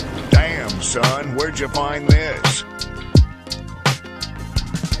son. Where'd you find this?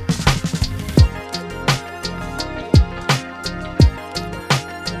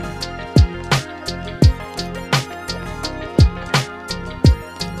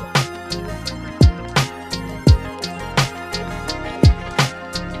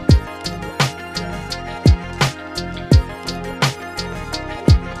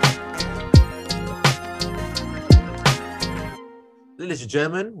 Ladies and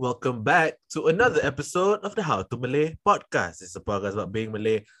gentlemen, welcome back to another episode of the How to Malay podcast. It's a podcast about being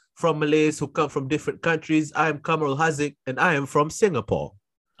Malay from Malays who come from different countries. I am Kamarul Haziq and I am from Singapore.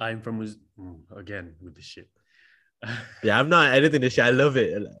 I'm from again with the shit. Yeah, I'm not editing this shit. I love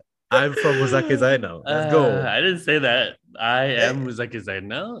it. I'm from Muzakir Zainal. Let's go. I didn't say that. I am Muzakir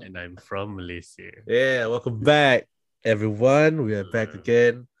Zainal and I'm from Malaysia. Yeah, welcome back, everyone. We are back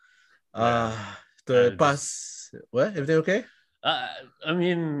again. What? Everything okay? I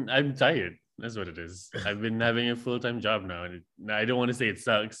mean, I'm tired. That's what it is. I've been having a full-time job now, and I don't want to say it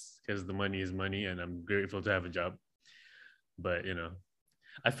sucks because the money is money, and I'm grateful to have a job. But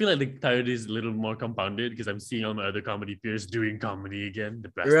I feel like the tired is a little more compounded because I'm seeing all my other comedy peers doing comedy again. The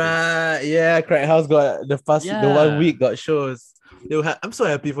bastards. Right, yeah. Crack House got the 1 week got shows. I'm so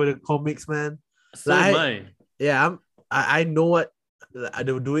happy for the comics, man. So am I. Yeah, I know what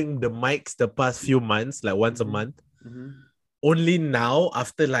they were doing the mics the past few months, like once a month. Mm-hmm. Only now,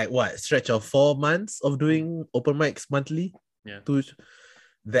 after stretch of 4 months of doing open mics monthly,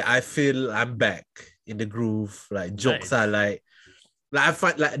 that I feel I'm back in the groove. Like jokes are like I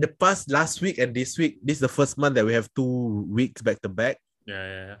find like the past last week and this week, this is the first month that we have 2 weeks back to back.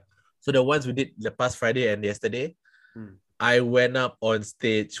 Yeah. So the ones we did the past Friday and yesterday, I went up on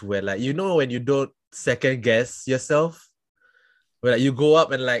stage where when you don't second guess yourself, where you go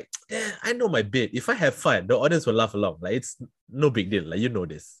up and I know my bit. If I have fun, the audience will laugh along. It's no big deal.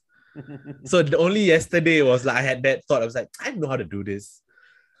 this. So only yesterday was I had that thought. I was like, I know how to do this.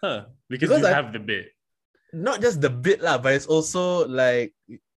 Because you have the bit. Not just the bit but it's also I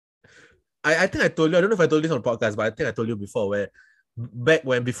think I told you, I don't know if I told this on podcast, but I think I told you before where back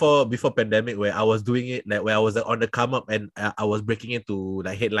when before pandemic where I was doing it, where I was on the come up and I was breaking into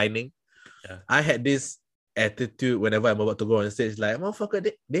headlining. Yeah. I had this attitude whenever I'm about to go on stage, motherfucker,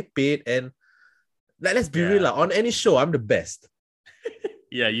 they paid, and let's be real, on any show I'm the best.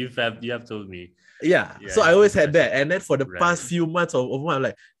 Yeah, you have told me. Yeah, so I always had that, and then for the past few months of I'm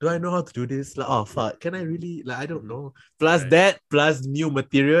like, do I know how to do this? Oh fuck, can I really? I don't know. Plus plus new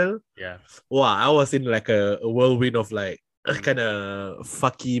material. Yeah. Wow, I was in a whirlwind of kind of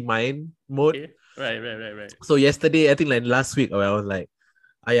fucky mind mode. Okay. Right. So yesterday, I think last week, I was like,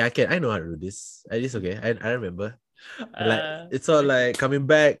 I know how to do this. It's okay. I remember. It's all coming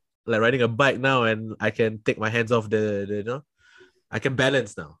back, riding a bike now, and I can take my hands off the I can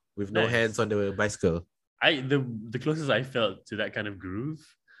balance now with no hands on the bicycle. The closest I felt to that kind of groove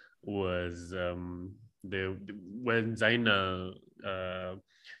was when Zainal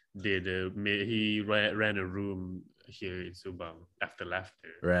he ran a room here in Subang after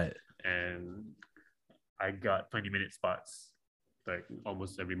Laughter. Right. And I got 20-minute spots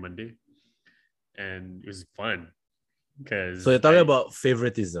almost every Monday, and it was fun because. So you're talking about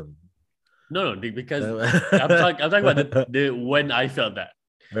favoritism? No, because I'm talking about the when I felt that,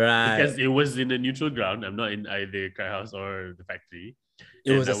 right? Because it was in a neutral ground. I'm not in either Cry House or the factory.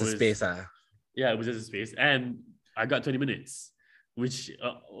 It was just a space, Yeah, it was just a space, and I got 20 minutes, which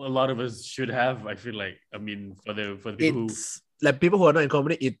a lot of us should have. I feel for the people people who are not in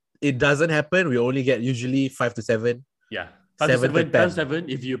comedy, it doesn't happen. We only get usually 5 to 7. Yeah. 7 to 7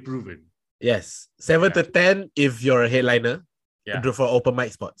 if you're proven. Yes. 7 to 10 if you're a headliner. Yeah. For open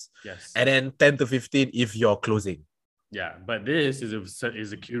mic spots. Yes. And then 10 to 15 if you're closing. Yeah, but this is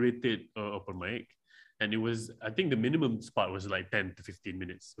a curated open mic, and it was, I think the minimum spot was 10 to 15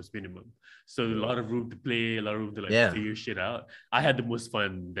 minutes was minimum. So a lot of room to play, a lot of room to figure shit out. I had the most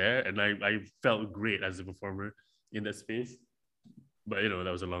fun there, and I felt great as a performer in that space. But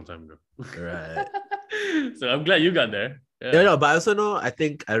that was a long time ago. Right. So I'm glad you got there. Yeah. No, but I also know, I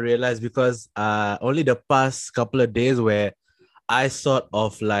think I realized because only the past couple of days where I sort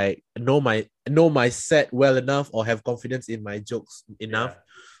of know my set well enough or have confidence in my jokes enough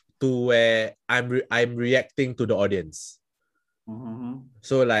to where I'm reacting to the audience. Mm-hmm.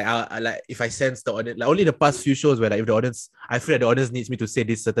 So I if I sense the audience, only the past few shows where if the audience, I feel the audience needs me to say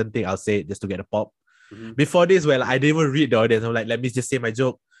this certain thing, I'll say it just to get a pop. Mm-hmm. Before this, I didn't even read the audience. I'm let me just say my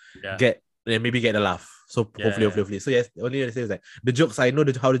joke, maybe get a laugh. So hopefully. So yes, the only thing is the jokes, I know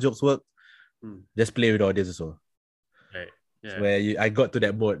how the jokes work. Just play with the audience as well. Right. Yeah. Where I got to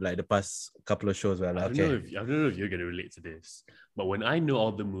that mode like the past couple of shows where I'm I like, don't know okay, if I don't know if you're gonna relate to this, but when I know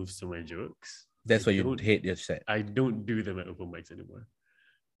all the moves to my jokes, that's I why you don't hate your set. I don't do them at open mics anymore.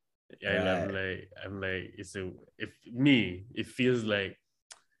 And I'm like, it feels like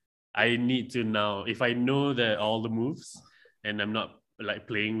I need to now, if I know that all the moves and I'm not like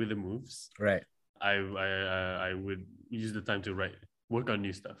playing with the moves, Right. I would use the time to work on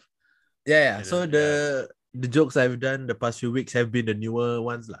new stuff. Yeah. So the jokes I've done the past few weeks have been the newer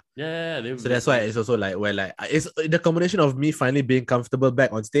ones lah. Yeah. So that's why it's also like where like it's the combination of me finally being comfortable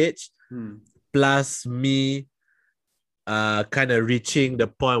back on stage, plus me kind of reaching the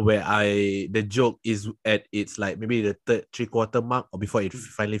point where the joke is at its like maybe the third 3/4 mark or before it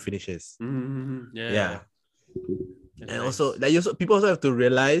finally finishes. Yeah. And nice. Also, like people also have to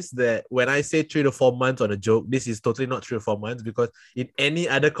realize that when I say 3 to 4 months on a joke, this is totally not 3 or 4 months, because in any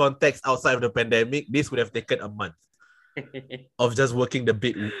other context outside of the pandemic, this would have taken a month of just working the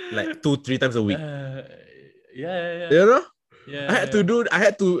bit like 2-3 times a week. Yeah. You know? Yeah. I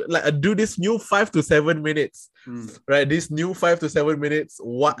had to like do this new 5 to 7 minutes. Right? This new 5 to 7 minutes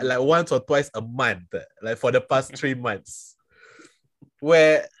like once or twice a month, like for the past 3 months.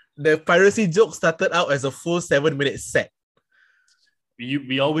 Where the piracy joke started out as a full 7-minute set.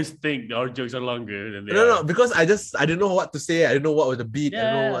 We always think our jokes are longer than they are. No, because I didn't know what to say. I didn't know what was the beat.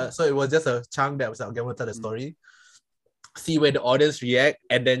 Yeah. So it was just a chunk that was like, okay, I'm gonna tell the story, see where the audience react,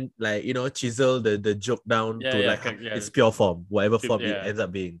 and then like, you know, chisel the joke down to its pure form, whatever form it ends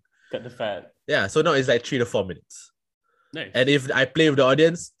up being. Cut the fat. Yeah, so now it's like 3 to 4 minutes. Nice. And if I play with the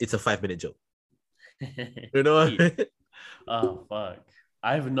audience, it's a 5-minute joke. You know what I mean? Oh fuck.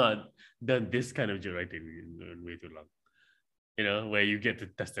 I have not done this kind of joke writing in way too long. You know, where you get to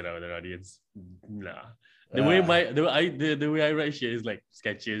test it out with an audience. Nah. The way I write shit is like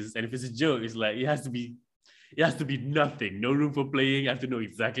sketches, and if it's a joke, it's like it has to be nothing, no room for playing. I have to know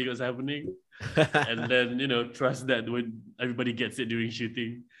exactly what's happening, and then, you know, trust that when everybody gets it during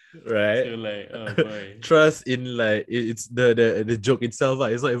shooting. Right. So like, oh boy. Trust in like it's the joke itself.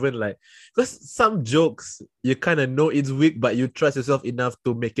 It's not even like, because some jokes you kind of know it's weak, but you trust yourself enough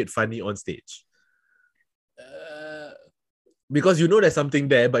to make it funny on stage. Because you know there's something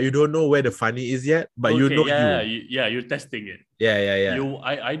there, but you don't know where the funny is yet. But you know you're testing it. Yeah.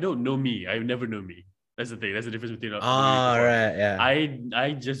 I don't know me. I never know me. That's the thing. That's the difference between. Right. Yeah.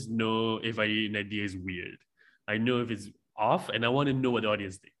 I just know if an idea is weird. I know if it's off, and I want to know what the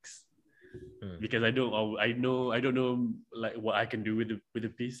audience thinks, because I don't know like what I can do with the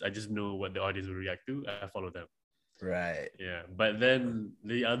piece. I just know what the audience will react to. I follow them. Right. Yeah, but then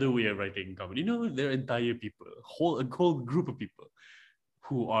the other way of writing comedy, you know, there are entire people, a whole group of people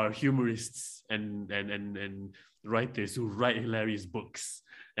who are humorists and writers who write hilarious books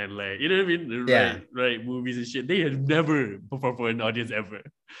and, like, you know what I mean? Write movies and shit. They have never performed for an audience ever.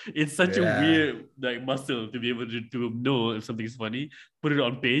 It's such a weird like muscle to be able to know if something's funny, put it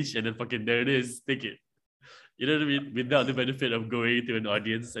on page, and then fucking there it is, take it. You know what I mean? Without the benefit of going to an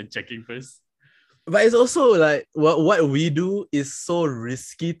audience and checking first. But it's also like what we do is so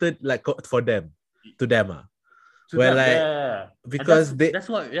risky to them. Because that's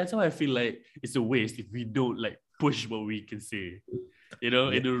why I feel like it's a waste if we don't like push what we can say, you know,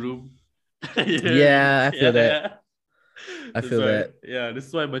 in the room. I feel that. I feel that. Yeah, this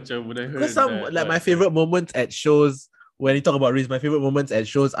is why when I heard because my favorite moments at shows, when you talk about risk, my favorite moments at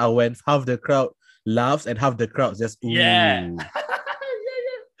shows are when half the crowd laughs and half the crowd just ooh. Yeah.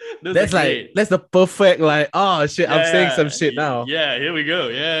 That's the perfect like, oh shit, I'm saying some shit now. Yeah, here we go.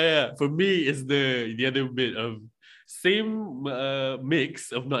 Yeah. For me, it's the other bit of same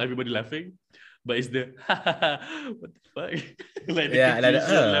mix of not everybody laughing, but it's the what the fuck? Like the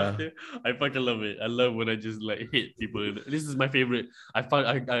confusion laughter. I fucking love it. I love when I just like hit people. This is my favorite. I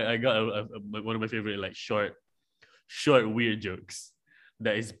got one of my favorite like short weird jokes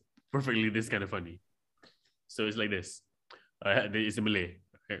that is perfectly this kind of funny. So it's like this. It's in Malay.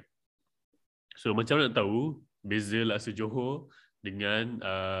 Okay. So macam nak tahu beza laksa Johor dengan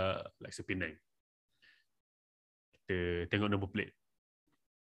laksa Penang? Kita tengok nombor plate.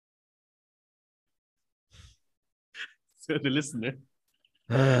 So the listener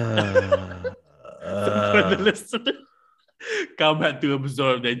Kam had to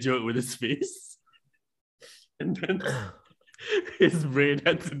absorb that joke with his face, and then his brain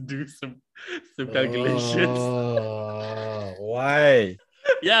had to do some calculations. Why?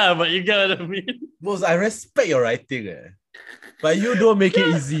 Yeah, but you get what I mean. Boss, I respect your writing, but you don't make it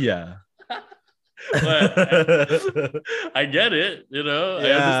easy, I get it, you know. I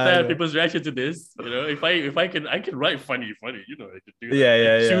understand people's reaction to this. You know, if I can write funny, you know, I can do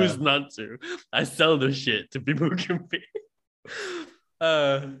that. I choose not to. I sell the shit to people who can pay.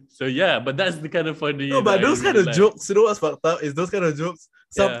 So yeah, but that's the kind of funny. No, but that I those kind really of jokes, you know what's fucked up? Is those kind of jokes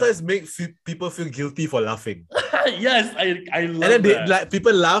sometimes make people feel guilty for laughing. Yes, I love And then they, that. like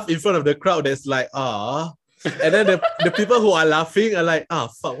people laugh in front of the crowd that's like, ah. And then the people who are laughing are like,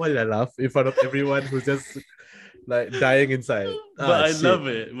 fuck, why did I laugh in front of everyone who's just like dying inside? But I Shit. love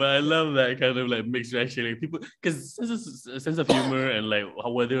it. But I love that kind of like mixed reaction. Like people, because sense of humor and like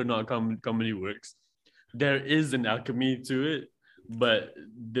whether or not comedy works, there is an alchemy to it. But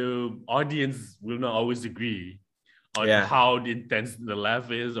the audience will not always agree on how intense the laugh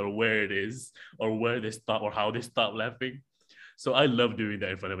is, or where it is, or where they stop, or how they stop laughing. So I love doing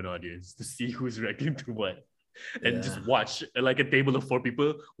that in front of an audience to see who's reacting to what. And just watch, like a table of 4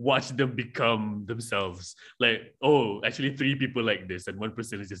 people, watch them become themselves. Like, oh, actually 3 people like this, and 1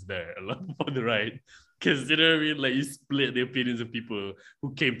 person is just there along on the right. Because you know what I mean? Like you split the opinions of people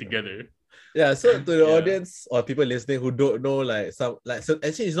who came together. Yeah, so to the audience or people listening who don't know, so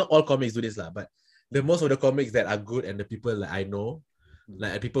actually it's not all comics do this, but the most of the comics that are good and the people that I know,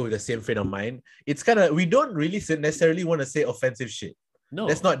 like people with the same frame of mind, it's kind of, we don't really necessarily want to say offensive shit. No,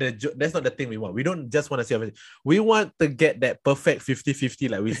 that's not the thing we want. We don't just want to say offensive. We want to get that perfect 50-50,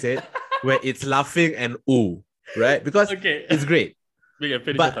 like we said, where it's laughing and ooh, right? Because it's great.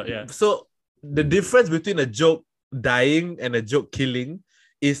 So the difference between a joke dying and a joke killing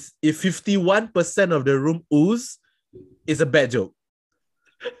is if 51% of the room oohs, is a bad joke.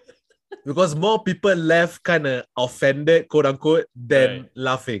 Because more people left kind of offended, quote unquote, than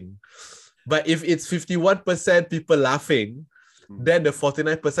laughing. But if it's 51% people laughing, then the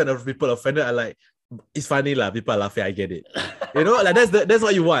 49% of people offended are like, it's funny lah, people are laughing, I get it. You know, like that's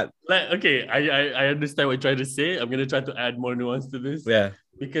what you want. Like, okay, I understand what you're trying to say. I'm gonna try to add more nuance to this. Yeah.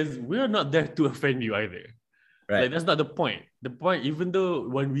 Because we're not there to offend you either. Right. Like that's not the point. The point, even though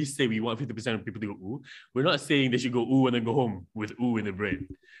when we say we want 50% of people to go ooh, we're not saying they should go ooh and then go home with ooh in the brain.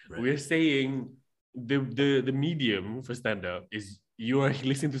 Right. We're saying the medium for stand-up is you are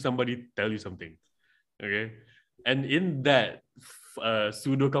listening to somebody tell you something. Okay. And in that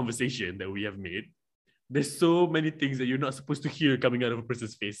pseudo conversation that we have made, there's so many things that you're not supposed to hear coming out of a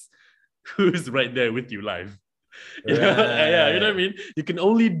person's face who's right there with you live. You know? Yeah, you know what I mean? You can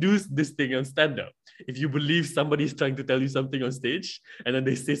only do this thing on stand-up if you believe somebody's trying to tell you something on stage and then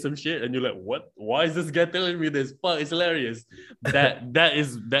they say some shit and you're like, what? Why is this guy telling me this? Fuck, it's hilarious. That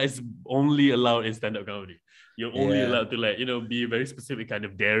is only allowed in stand-up comedy. You're only allowed to, like, you know, be a very specific kind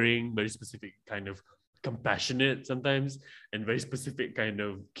of daring, very specific kind of compassionate sometimes, and very specific kind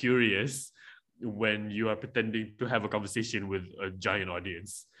of curious when you are pretending to have a conversation with a giant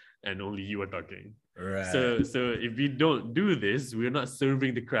audience and only you are talking. Right. So if we don't do this, we're not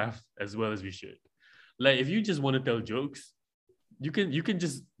serving the craft as well as we should. Like if you just want to tell jokes, you can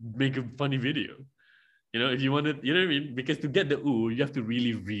just make a funny video. You know, if you want to, you know what I mean? Because to get the ooh, you have to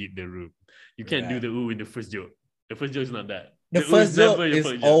really read the room. You can't do the ooh in the first joke. The first joke is not that. The first joke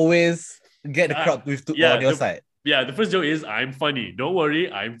is always get the crowd on your side. Yeah, the first joke is I'm funny. Don't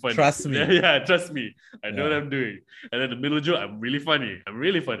worry, I'm funny. Trust me. Yeah, trust me. I know what I'm doing. And then the middle joke, I'm really funny.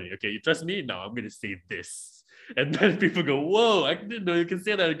 Okay, you trust me? Now I'm gonna say this. And then people go, whoa, I didn't know you can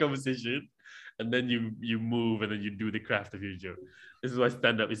say that in a conversation. And then you move and then you do the craft of your joke. This is why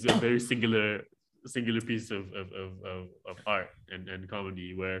stand-up is a very singular piece of art and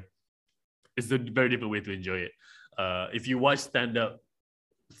comedy, where it's a very different way to enjoy it. If you watch stand-up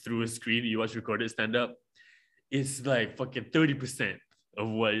through a screen, you watch recorded stand-up, it's like fucking 30% of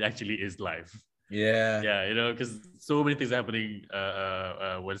what it actually is live. Yeah, you know, because so many things are happening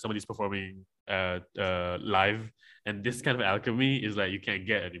when somebody's performing live, and this kind of alchemy is like you can't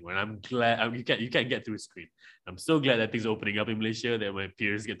get anymore. And I'm glad you can't get through a screen. I'm so glad that things are opening up in Malaysia, that my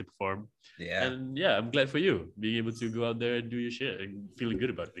peers get to perform. Yeah, and yeah, I'm glad for you being able to go out there and do your shit and feeling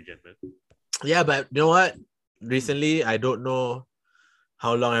good about it again, man. Yeah, but you know what? Recently, I don't know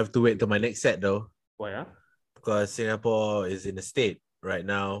how long I have to wait till my next set though. Why? Because Singapore is in a state right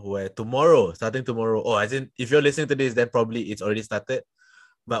now where starting tomorrow, as in if you're listening to this, then probably it's already started.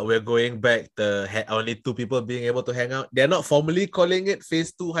 But we're going back to only 2 people being able to hang out. They're not formally calling it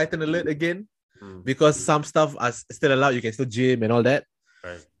phase 2 heightened alert again, because some stuff are still allowed. You can still gym and all that.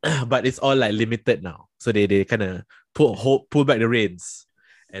 Right. But it's all like limited now. So they kind of pull back the reins.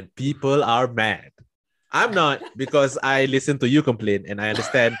 And people are mad. I'm not, because I listen to you complain and I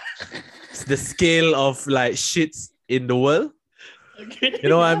understand the scale of like shits in the world. Okay. You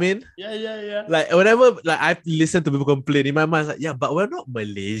know what I mean? Yeah. Like whenever I listen to people complain, in my mind, it's like, but we're not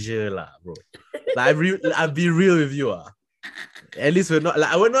Malaysia lah, bro. Like I'll be real with you. At least we're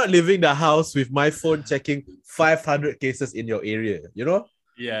not leaving the house with my phone checking 500 cases in your area, you know?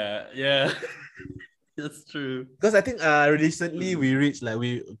 Yeah. That's true. Because I think recently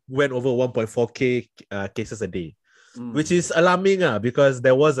we went over 1.4k cases a day, which is alarming because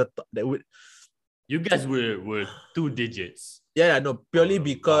there was you guys were 2 digits. Yeah, no, purely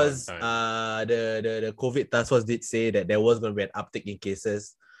because time. the COVID task force did say that there was going to be an uptick in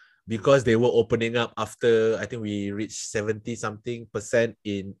cases because they were opening up after I think we reached 70 something %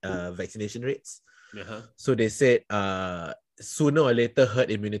 in vaccination rates. Uh-huh. So they said sooner or later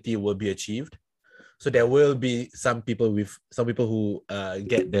herd immunity will be achieved. So there will be some people who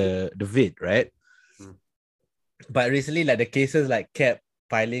get the vid, right? But recently, like the cases like kept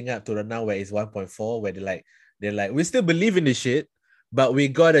piling up to the now where it's 1.4, where they're like, we still believe in this shit, but we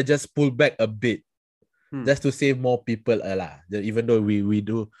gotta just pull back a bit just to save more people even though we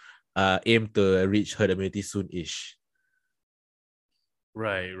do aim to reach herd immunity soon-ish.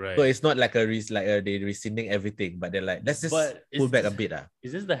 Right. So it's not like they're rescinding everything, but they're like, let's just pull back a bit.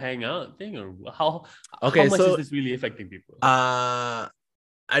 Is this the hangout thing or how much is this really affecting people?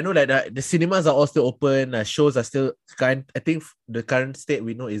 I know that the cinemas are all still open. Shows are still I think the current state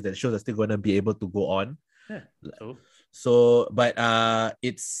we know is that shows are still gonna be able to go on. Yeah. But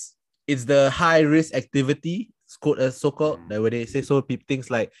it's the high risk activity, so called, where they say so.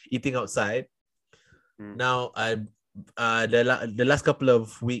 Things like eating outside. Now, the last couple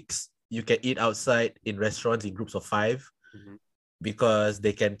of weeks, you can eat outside in restaurants in groups of 5 because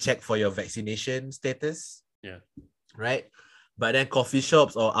they can check for your vaccination status. Yeah. Right. But then coffee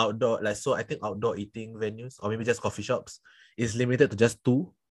shops or outdoor, I think outdoor eating venues or maybe just coffee shops is limited to just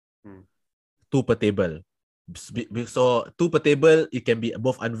 2 per table. So 2 per table, it can be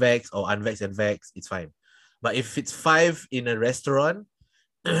both unvaxxed or unvaxxed and vaxxed. It's fine. But if it's 5 in a restaurant,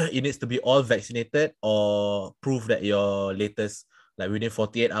 it needs to be all vaccinated or prove that your latest, like within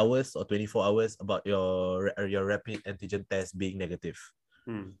 48 hours or 24 hours, about your rapid antigen test being negative.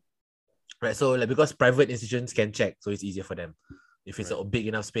 Right, so because private institutions can check, so it's easier for them if it's a big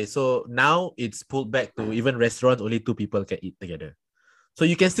enough space. So now it's pulled back to even restaurants, only 2 people can eat together. So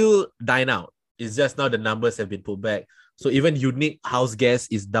you can still dine out. It's just now the numbers have been pulled back. So even unique house guests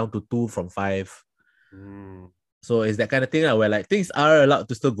is down to 2 from 5. So it's that kind of thing where like things are allowed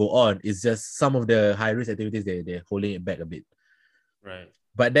to still go on. It's just some of the high risk activities they're holding it back a bit. Right.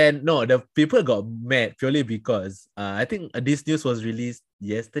 But then no, the people got mad purely because I think this news was released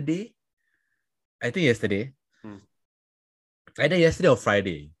yesterday. Either yesterday or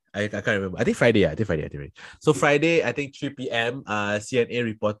Friday. I can't remember. I think Friday. So Friday, I think 3 p.m. CNA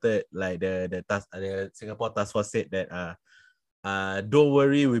reported like the Singapore task force said that don't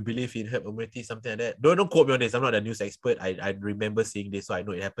worry, we believe in herd immunity, something like that. Don't quote me on this. I'm not a news expert. I remember seeing this, so I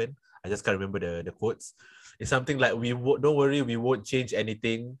know it happened. I just can't remember the quotes. It's something like don't worry, we won't change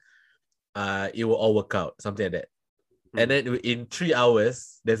anything. It will all work out, something like that. And then in 3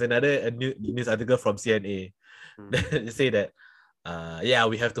 hours, there's another news article from CNA that say that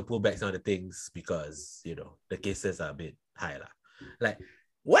we have to pull back some of the things because the cases are a bit high. Like,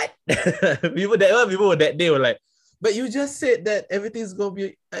 what? people that day were like, but you just said that everything's gonna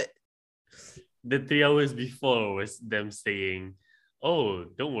be the 3 hours before was them saying, oh,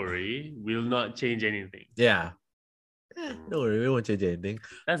 don't worry, we'll not change anything. Yeah. Don't worry, we won't change anything.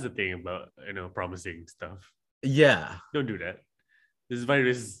 That's the thing about promising stuff. Yeah. Don't do that. This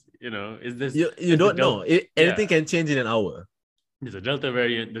virus, is this you don't know. Anything can change in an hour. There's a Delta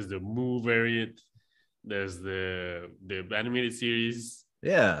variant, there's the Mu variant, there's the animated series.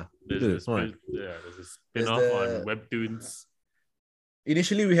 Yeah. There's a spin-off on Webtoons.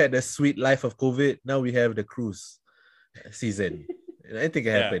 Initially we had the Sweet Life of COVID. Now we have the cruise season. Anything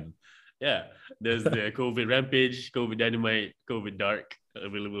can happen. Yeah. There's the COVID Rampage, COVID Dynamite, COVID Dark,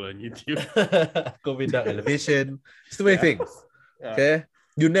 available on YouTube. COVID Dark Elevation. Too many things. Yeah. Okay.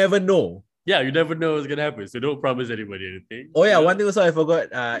 You never know. Yeah, you never know what's gonna happen. So don't promise anybody anything. Oh yeah, one thing also I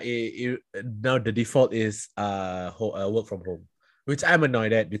forgot. Now the default is work from home, which I'm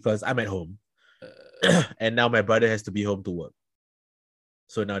annoyed at because I'm at home, and now my brother has to be home to work.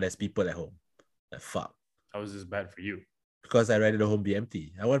 So now there's people at home. Like, fuck. How is this bad for you? Because I rather the home be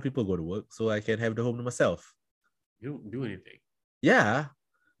empty. I want people to go to work so I can have the home to myself. You don't do anything. Yeah,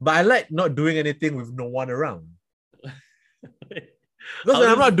 but I like not doing anything with no one around. Because when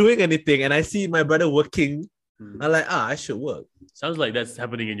I'm not doing anything and I see my brother working, I'm like, I should work. Sounds like that's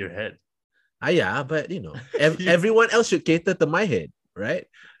happening in your head. Yeah, but everyone else should cater to my head, right?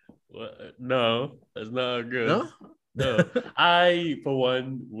 Well, no, that's not good. No? I, for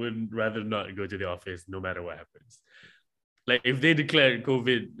one, would rather not go to the office no matter what happens. Like if they declare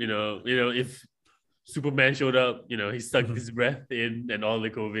COVID, if Superman showed up, he sucked his breath in and all the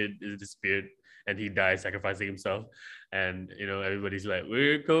COVID is disappeared and he died sacrificing himself. And, everybody's like,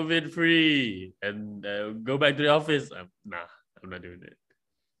 we're COVID free and go back to the office. Nah, I'm not doing it.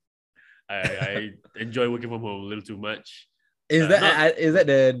 I enjoy working from home a little too much. Is that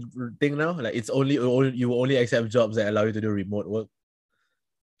the thing now? Like it's you only accept jobs that allow you to do remote work?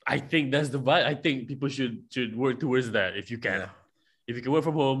 I think that's the vibe. I think people should work towards that if you can. Yeah. If you can work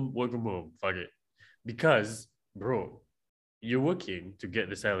from home, fuck it. Because, bro, you're working to get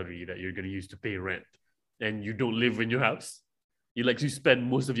the salary that you're going to use to pay rent. And you don't live in your house. You like to spend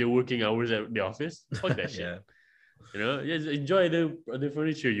most of your working hours at the office. Fuck that shit. Just enjoy the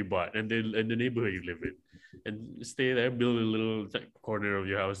furniture you bought and the neighborhood you live in. And stay there, build a little corner of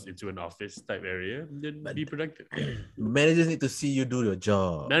your house into an office type area, and then be productive. Managers need to see you do your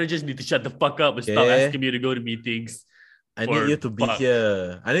job. Managers need to shut the fuck up and stop asking me to go to meetings. I need you to be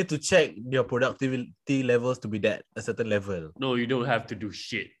here. I need to check your productivity levels to be at a certain level. No, you don't have to do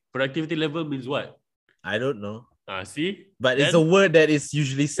shit. Productivity level means what? I don't know. See? But it's a word that is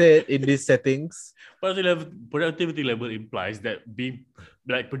usually said in these settings. Productivity level implies that being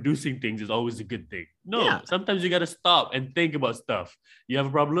producing things is always a good thing. No, sometimes you gotta stop and think about stuff. You have a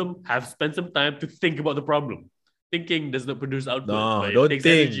problem, spend some time to think about the problem. Thinking does not produce output. No, don't think.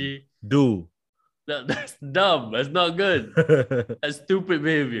 Energy. Do. That's dumb. That's not good. That's stupid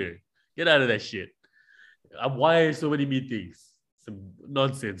behavior. Get out of that shit. Why so many meetings? Some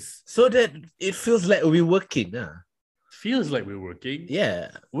nonsense. So that it feels like we're working. Feels like we're working.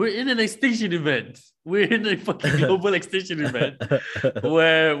 Yeah. We're in an extinction event. We're in a fucking global extinction event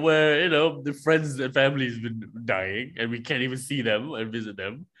where the friends and families been dying and we can't even see them and visit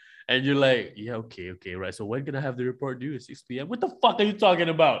them. And you're like, yeah, okay, right. So when can I have the report due at 6 p.m.? What the fuck are you talking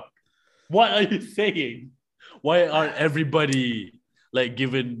about? What are you saying? Why aren't everybody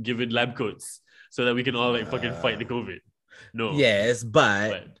given lab coats so that we can all fucking fight the COVID? No. Yes,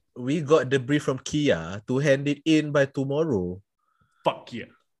 but we got the brief from Kia to hand it in by tomorrow. Fuck Kia.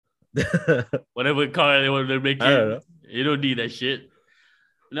 Whatever car they're making, you don't need that shit.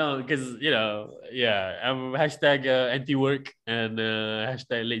 No, because I'm hashtag anti-work and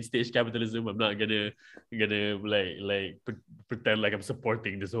hashtag late stage capitalism. I'm not gonna pretend like I'm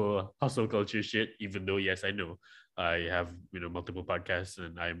supporting this whole hustle culture shit. Even though yes, I know I have multiple podcasts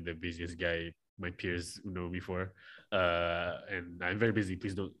and I'm the busiest guy my peers who know me for. And I'm very busy.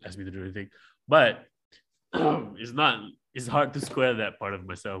 Please don't ask me to do anything. But it's hard to square that part of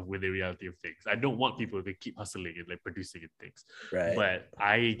myself with the reality of things. I don't want people to keep hustling and producing and things. Right. But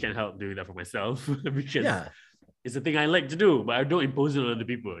I can help doing that for myself because it's a thing I like to do, but I don't impose it on other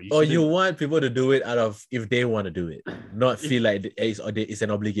people. You want people to do it out of if they want to do it, not feel like it's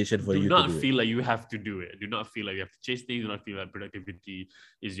an obligation for you to do it. Do not feel like you have to do it. Do not feel like you have to chase things. Do not feel like productivity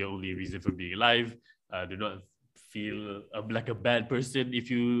is your only reason for being alive. Do not feel like a bad person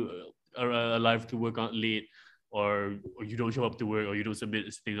if you are alive to work on late or you don't show up to work or you don't submit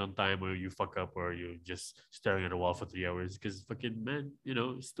things on time or you fuck up or you're just staring at a wall for 3 hours because fucking man,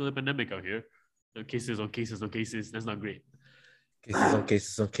 it's still a pandemic out here. Cases on cases on cases. That's not great. Cases on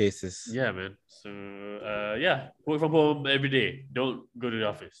cases on cases. Yeah, man. So, work from home every day. Don't go to the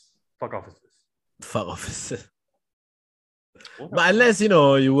office. Fuck offices. Fuck offices. But unless,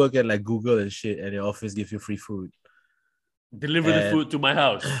 you work at Google and shit and your office gives you free food. Deliver the food to my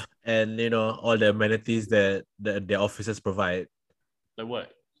house. And, all the amenities that the offices provide. Like what?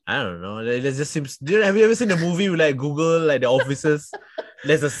 I don't know. It just seems... Have you ever seen a movie with Google, the offices?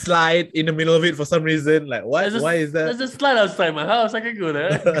 There's a slide in the middle of it for some reason. What? Why is that? There's a slide outside my house. I can go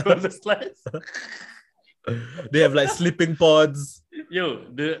there. Go on the slides. They have sleeping pods. Yo,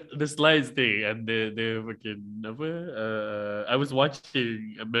 the slides thing and the fucking I was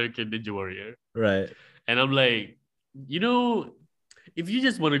watching American Ninja Warrior. Right. And I'm like, if you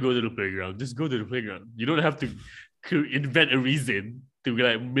just want to go to the playground, just go to the playground. You don't have to invent a reason to be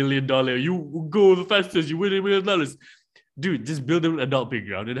 $1 million. You go the fastest, you win $1 million. Dude, just build an adult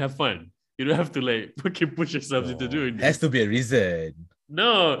playground and have fun. You don't have to fucking push yourselves into doing this. Has to be a reason.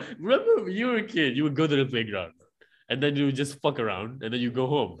 No, remember when you were a kid, you would go to the playground and then you would just fuck around and then you go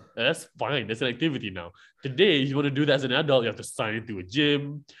home. And that's fine. That's an activity now. Today, if you want to do that as an adult, you have to sign into a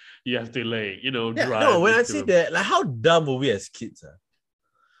gym. You have to drive. No, when I see that, how dumb were we as kids?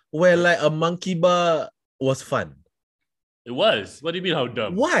 Where a monkey bar was fun. It was. What do you mean how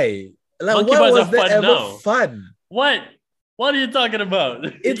dumb? Why? Monkey why bars was are that fun ever now. fun? What? What are you talking about?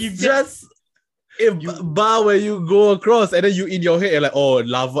 It's just a bar where you go across and then you in your head and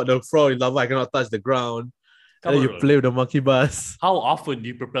lava, the floor is lava, I cannot touch the ground. And then you play with the monkey bars. How often do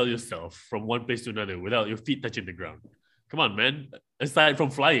you propel yourself from one place to another without your feet touching the ground? Come on, man. Aside from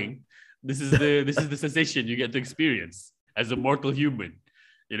flying, this is the sensation you get to experience as a mortal human,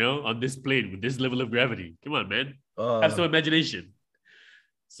 on this plane with this level of gravity. Come on, man. Have some imagination.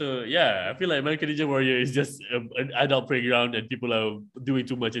 So yeah, I feel like American Ninja Warrior is just an adult playground, and people are doing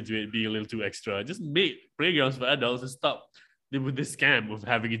too much into it, being a little too extra. Just make playgrounds for adults and stop with this scam of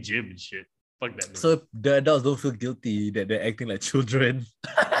having a gym and shit. Fuck that. Man. So the adults don't feel guilty that they're acting like children.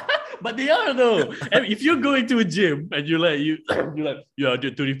 But they are though. And if you're going to a gym and you're like, I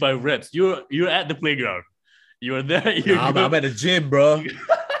did 35 reps, you're at the playground. You're there. I'm at the gym, bro.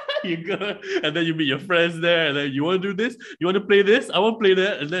 You go and then you meet your friends there, and then you want to do this, you want to play this, I want to play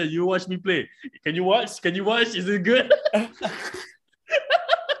that, and then you watch me play. Can you watch? Is it good?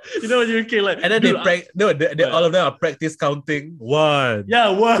 When you're a kid, like, and then they all of them are practice counting. 1, yeah,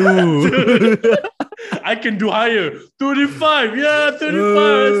 1, 2. I can do higher. 35, yeah, 35.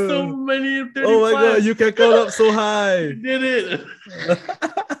 So many 35. Oh my god, you can count up so high. You did it.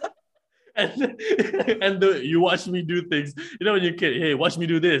 And you watch me do things. When you're a kid, hey, watch me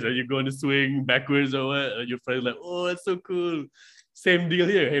do this, and you're going to swing backwards or what, and your friend's like, oh, that's so cool. Same deal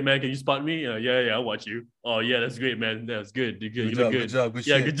here. Hey man, can you spot me? Yeah, I'll watch you. Oh yeah, that's great, man. That's good. You look good. Good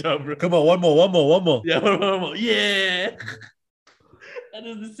yeah, shit. Good job, bro. Come on, one more. Yeah, one more. Yeah. And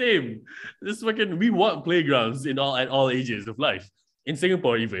it's the same. We want playgrounds at all ages of life. In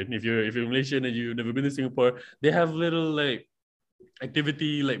Singapore, even if you're Malaysian and you've never been to Singapore, they have little like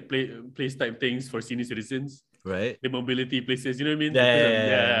activity like place type things for senior citizens. Right. The mobility places, you know what I mean?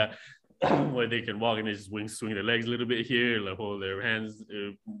 Yeah. Where they can walk and they just swing their legs a little bit here, like hold their hands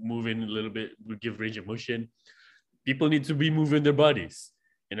moving a little bit, give range of motion. People need to be moving their bodies,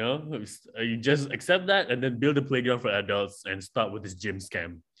 You just accept that and then build a playground for adults and start with this gym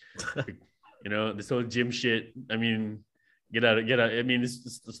scam. This whole gym shit. I mean, get out. I mean,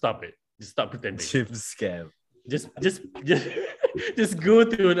 just stop it. Just stop pretending. Gym scam. Just go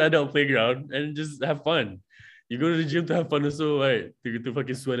to an adult playground and just have fun. You go to the gym to have fun also, right? To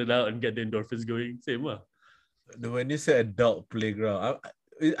fucking sweat it out and get the endorphins going. Same lah. When you say adult playground,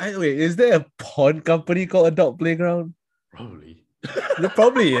 wait, is there a porn company called Adult Playground? Probably. There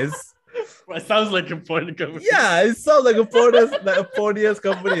probably is. It sounds like a porn company. Yeah, it sounds like a porn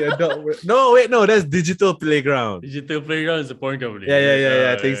company. No, that's Digital Playground. Digital Playground is a porn company.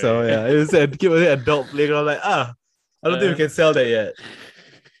 Yeah, I think so. Yeah, it was Adult Playground. Like, I don't think we can sell that yet.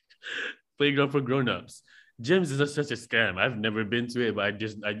 Playground for grown-ups. Gyms is such a scam. I've never been to it, but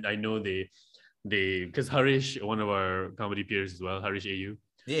I know they because Harish, one of our comedy peers as well, Harish AU.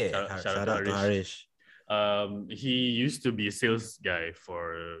 Yeah, shout out to Harish. He used to be a sales guy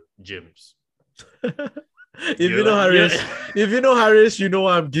for gyms. If you know Harish, you know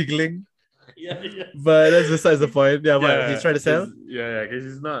why I'm giggling. Yeah. But that's besides the point. Yeah, but he's trying to sell. Yeah, because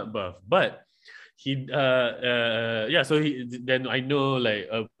he's not buff. But he so then I know like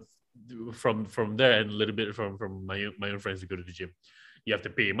from there and a little bit from my own friends who go to the gym. You have to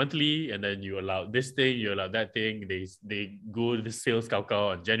pay monthly, and then you allow this thing, you allow that thing. They go to the sales cow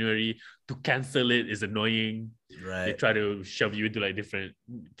on January. To cancel it is annoying. Right. They try to shove you into like different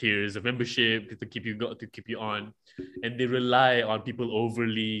tiers of membership to keep you on, and they rely on people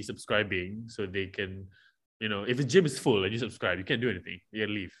overly subscribing so they can, if a gym is full and you subscribe, you can't do anything. You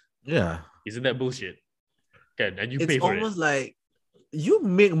gotta leave. Yeah. Isn't that bullshit? And you pay for it. It's almost like you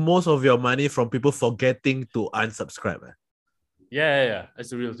make most of your money from people forgetting to unsubscribe. Yeah.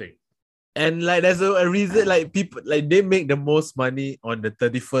 That's a real thing. And like there's a reason, like people like they make the most money on the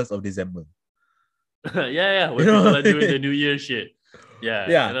 31st of December. yeah. When people are doing the New Year shit.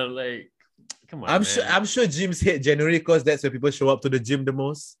 Yeah. And I'm like, come on. I'm sure gyms hate January because that's where people show up to the gym the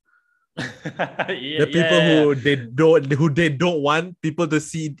most. The people who they don't want people to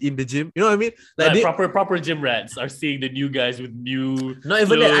see in the gym. You know what I mean? Like proper gym rats are seeing the new guys with new. Not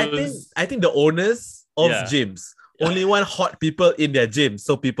even that. I think the owners of gyms only want hot people in their gym,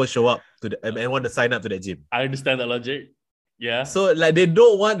 so people show up to and want to sign up to the gym. I understand that logic. Yeah. So like they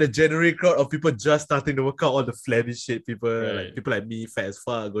don't want the January crowd of people just starting to work out, all the flabby shit people, like people like me, fat as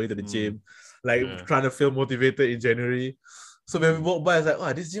fuck, going to the gym, trying to feel motivated in January. So when we walk by, it's like,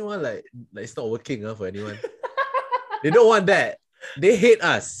 oh, this gym one like it's not working for anyone. They don't want that. They hate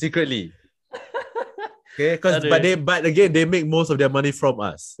us secretly. Okay, but again, they make most of their money from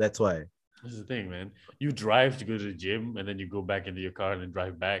us. That's why. This is the thing, man. You drive to go to the gym and then you go back into your car and then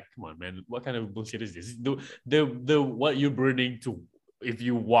drive back. Come on, man. What kind of bullshit is this? The what you're burning to, if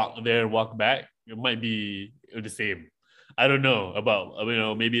you walk there and walk back, it might be the same. I don't know about,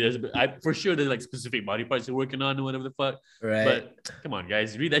 maybe for sure there's like specific body parts you're working on or whatever the fuck. Right. But come on,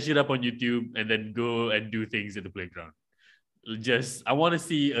 guys, read that shit up on YouTube and then go and do things at the playground. I want to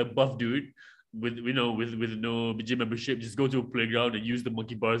see a buff dude with no gym membership. Just go to a playground and use the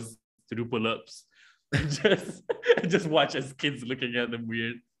monkey bars to do pull-ups. just watch as kids looking at them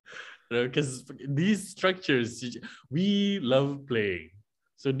weird. Because these structures, we love playing.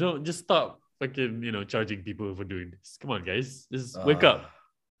 So don't just stop fucking, charging people for doing this. Come on, guys. Just wake up.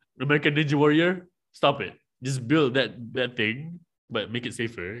 American Ninja Warrior, stop it. Just build that thing, but make it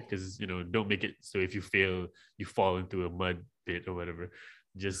safer. Because, don't make it so if you fail, you fall into a mud pit or whatever.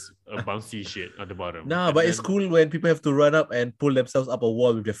 Just a bouncy shit on the bottom. No, but it's cool when people have to run up and pull themselves up a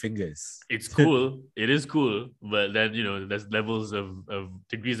wall with their fingers. It's cool. It is cool. But then, there's levels of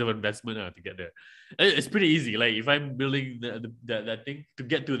degrees of investment to get there. It's pretty easy. Like if I'm building that thing to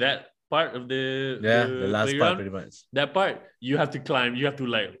get to that part of the last part pretty much. That part, you have to climb. You have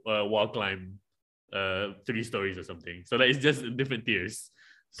to wall climb 3 stories or something. So it's just different tiers.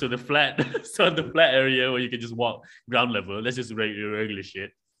 So the flat area where you can just walk ground level, that's just regular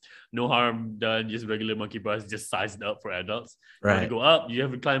shit. No harm done, just regular monkey bars, just sized up for adults. Right. When you go up, you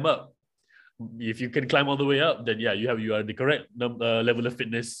have to climb up. If you can climb all the way up, then you are the correct level of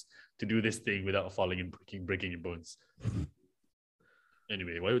fitness to do this thing without falling and breaking your bones.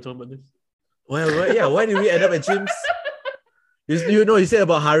 Anyway, why are we talking about this? Well, why did we end up at gyms? You said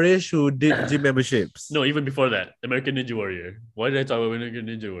about Harish who did gym memberships. No, even before that, American Ninja Warrior. Why did I talk about American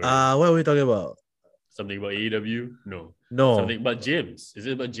Ninja Warrior? What are we talking about? Something about AEW? No. No. Something about gyms. Is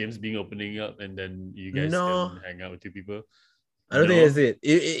it about gyms opening up and then you guys can hang out with 2 people? I don't think that's it.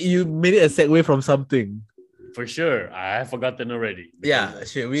 You made it a segue from something. For sure. I have forgotten already. Yeah,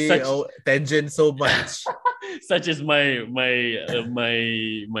 shit. We tangent so much. Such is my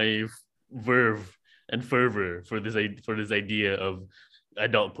verve and fervor for this idea of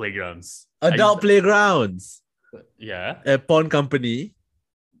adult playgrounds. Playgrounds. Yeah. A porn company.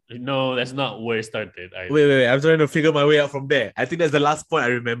 No, that's not where it started. Wait. I'm trying to figure my way out from there. I think that's the last point I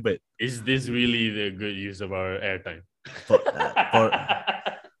remembered. Is this really the good use of our airtime?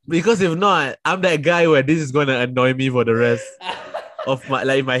 Because if not, I'm that guy where this is going to annoy me for the rest of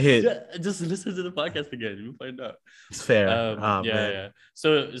my head. Just listen to the podcast again. You'll find out. It's fair. Yeah.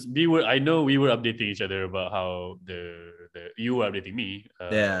 So I know we were updating each other about how you were updating me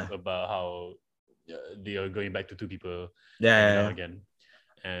about how they are going back to 2 people again.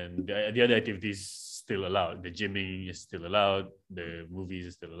 And the other activities still allowed. The gymming is still allowed. The movies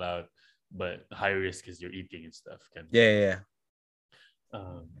is still allowed. But high risk is you're eating and stuff. Yeah.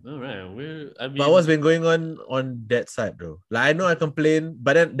 All right. But what's been going on that side, though? Like I know I complain,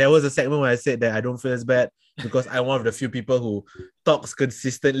 but then there was a segment where I said that I don't feel as bad because I'm one of the few people who talks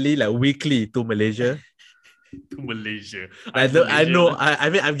consistently, like weekly, to Malaysia. To Malaysia. I know. I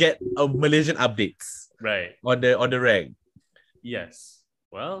mean, I get Malaysian updates. Right. On the reg. Yes.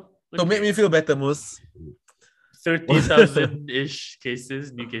 Well. So make me feel better, Moose. 30,000-ish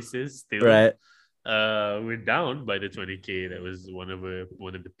new cases still. Right. We're down by the 20K. That was one of the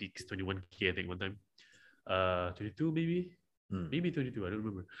peaks. 21K, I think, one time. 22 maybe. Maybe 22. I don't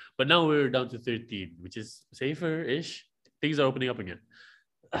remember. But now we're down to 13, which is safer-ish. Things are opening up again.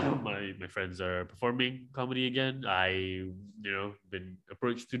 My friends are performing comedy again. I been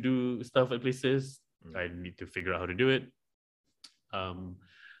approached to do stuff at places. I need to figure out how to do it.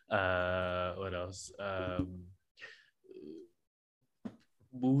 What else?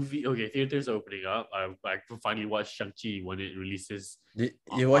 Movie. Okay, theaters are opening up. I finally watched Shang-Chi when it releases.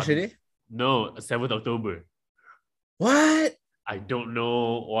 You watched it? No, 7th October. What? I don't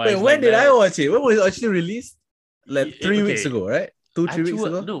know why. Wait, when did I watch it? When was it actually released? Like 3 weeks ago, right? 2-3 weeks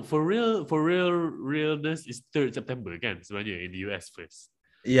ago? No, for realness is 3rd September again. So when you're in the US first.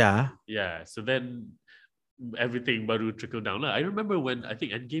 Yeah. Yeah. So then everything baru trickled down. I remember when I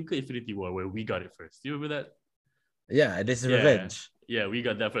think Endgame to Infinity War where we got it first. Do you remember that? Yeah, this is revenge. Yeah, we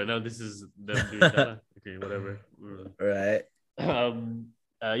got that first. Now this is them doing that. Okay, whatever. Right. 7th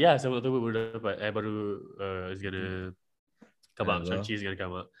October baru is gonna come out. Shang-Chi is gonna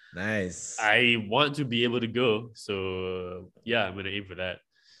come out. Nice. I want to be able to go, so I'm gonna aim for that.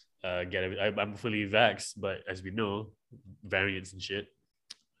 I'm fully vaxxed, but as we know, variants and shit.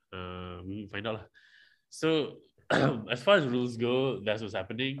 We find out. So as far as rules go, that's what's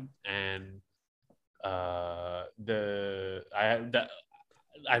happening, and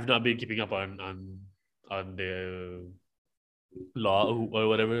I've not been keeping up on the law or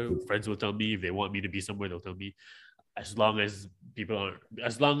whatever. Friends will tell me if they want me to be somewhere, they'll tell me. As long as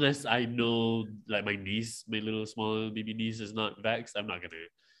I know, like my little small baby niece is not vaxxed, I'm not gonna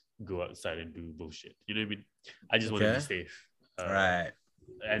go outside and do bullshit. You know what I mean? I just want to be safe. Right.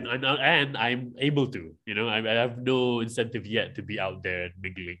 And I'm able to. I have no incentive yet to be out there and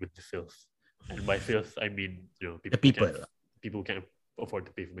mingling with the filth. And by filth, I mean people can't afford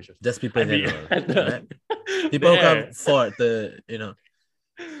to pay for missions. Just people in general. Right? People who can't afford the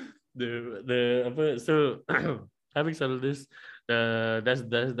So having said all this, that's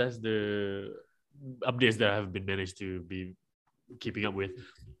the updates that I have been managed to be keeping up with.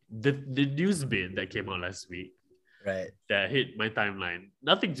 The news bit that came out last week Right. that hit my timeline,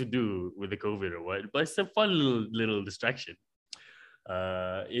 nothing to do with the COVID or what, but it's a fun little distraction.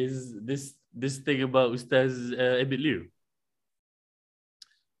 Is this thing about Ustaz Ebit Liu?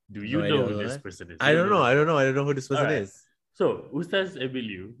 Do you No know idea, who this right? person is? I don't know. I don't know who this person Alright. is. So Ustaz Ebit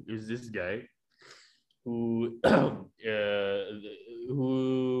Liu is this guy who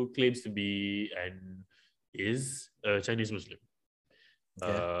who claims to be and is a Chinese Muslim.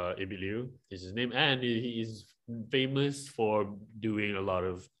 Okay. Ebit Liu is his name, and he is famous for doing a lot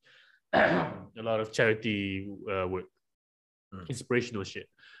of charity work, inspirational shit.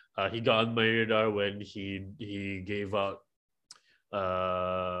 He got on my radar when he gave out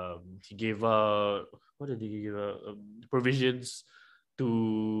what did he give out, provisions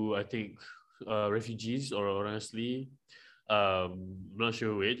to, I think, refugees or honestly, I'm not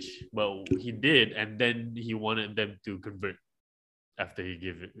sure which, but he did, and then he wanted them to convert after he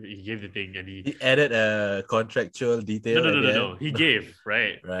gave the thing, and He added a contractual detail. no. He gave,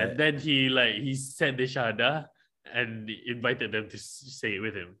 right? Right. And then he said the shahada and invited them to say it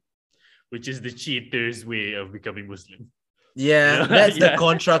with him, which is the cheater's way of becoming Muslim. Yeah, You know? that's the Yeah.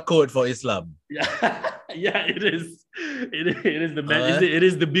 contra code for Islam. Yeah, it is. It is the man. It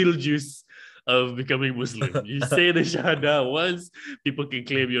is the Beetlejuice of becoming Muslim. You say the shahada once, people can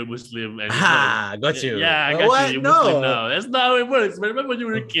claim you're Muslim, and it's not. Got you. Yeah, I But got what? you. You're No. Muslim now. That's not how it works. But remember when you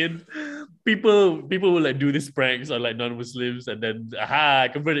were a kid, people will like do these pranks on like non-Muslims, and then I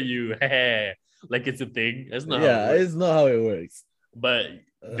converted you, like it's a thing. That's not how it works. It's not how it works. But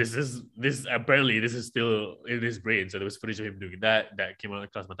this is still in his brain. So there was footage of him doing that came out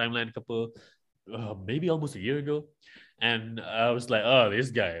across my timeline a couple, maybe almost a year ago, and I was like, oh,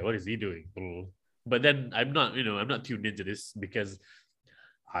 this guy, what is he doing? But then I'm not tuned into this because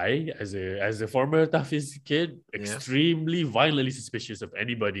I, as a former Tafiz kid, extremely violently suspicious of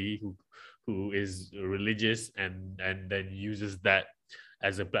anybody who is religious and then uses that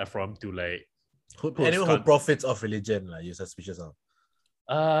as a platform to like anyone who profits off religion, like, you're suspicious of.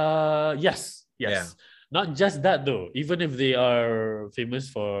 Yes. Yeah. Not just that though. Even if they are famous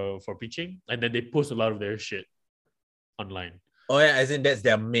for preaching, and then they post a lot of their shit online. Oh yeah, as in that's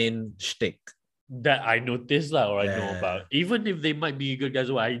their main shtick. That I noticed or I know about. Even if they might be good guys,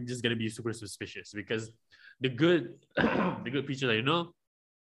 I'm just gonna be super suspicious because the good preachers that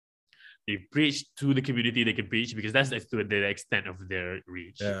they preach to the community they can preach because that's to the extent of their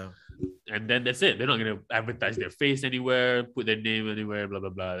reach. Yeah. And then that's it. They're not going to advertise their face anywhere, put their name anywhere, blah, blah,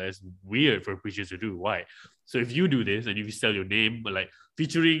 blah. That's weird for preachers to do. Why? So if you do this and if you sell your name, like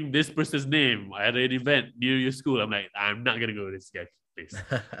featuring this person's name at an event near your school, I'm like, I'm not going to go to this guy's place.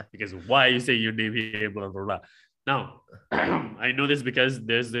 Because why you say your name here, blah, blah, blah. Now, I know this because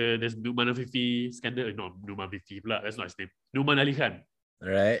there's Numan Afifi scandal. No, Numan Afifi, blah. That's not his name. Numan Ali Khan.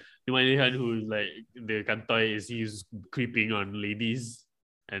 Right. Numan Ali Khan, who like the kantoi he's creeping on ladies.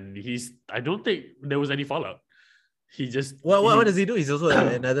 And I don't think there was any fallout. He just... What does he do? He's also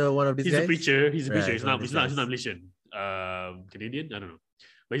another one of these guys? He's a preacher. He's not Malaysian. Canadian? I don't know.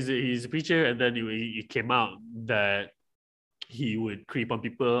 But he's a preacher, and then he came out that he would creep on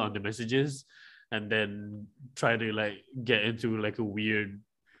people on the messages and then try to like get into like a weird,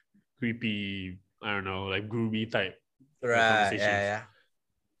 creepy, I don't know, like groovy type conversations. Yeah.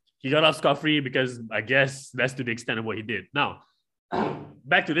 He got off scot-free because I guess that's to the extent of what he did. Now,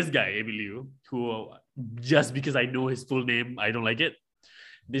 back to this guy, Ebit Liu, who just because I know his full name, I don't like it.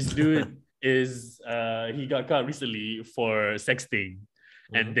 This dude he got caught recently for sexting,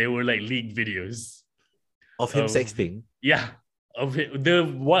 and they were like leaked videos of him sexting. Yeah, of it.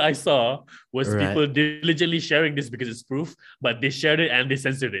 What I saw was people diligently sharing this because it's proof, but they shared it and they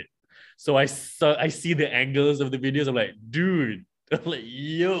censored it. So I see the angles of the videos. I'm like, dude, I'm like,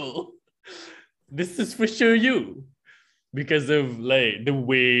 yo, this is for sure you. Because of like the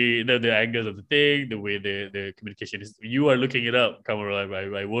way the angles of the thing, the way the communication is, you are looking it up. Kamara,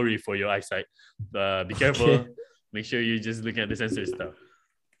 I worry for your eyesight. Be careful. Okay. Make sure you just look at the censored stuff.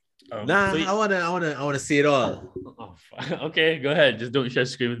 I wanna see it all. Okay, go ahead. Just don't share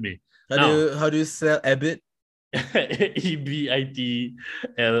screen with me. How do you spell Ebit? EBITLIEW.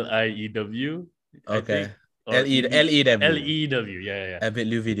 Okay. L-E-W. Yeah. Ebit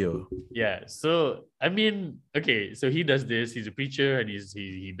Liu video. Yeah. So I mean, okay. So he does this. He's a preacher, and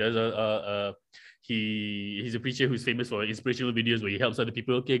he does he's a preacher who's famous for inspirational videos where he helps other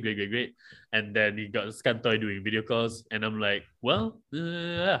people. Okay, great. And then he got Scantoy doing video calls, and I'm like, well,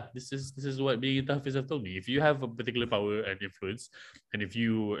 this is what being in Tahfiz have told me. If you have a particular power and influence, and if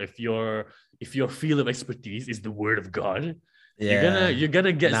your field of expertise is the word of God, you're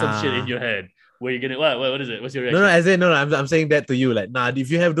gonna get some shit in your head where you're gonna what is it? What's your reaction? I'm saying that to you. Like,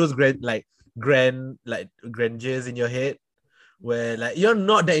 if you have those grandeurs in your head where like you're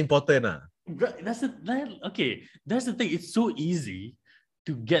not that important. That's the thing. It's so easy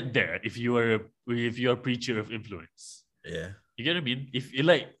to get there if you're a preacher of influence. Yeah. You get what I mean? If you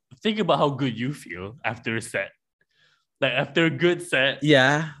like think about how good you feel after a set. Like after a good set.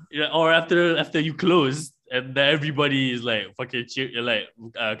 Yeah. Or after you close and everybody is like fucking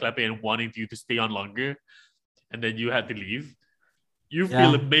clapping and wanting you to stay on longer, and then you had to leave. You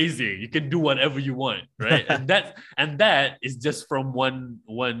feel amazing. You can do whatever you want, right? and that is just from one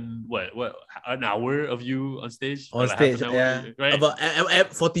an hour of you on stage. On stage, right? About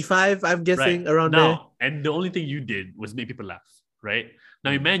 45, I'm guessing, right. around there. And the only thing you did was make people laugh, right?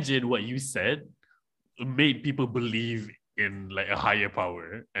 Now imagine what you said made people believe in like a higher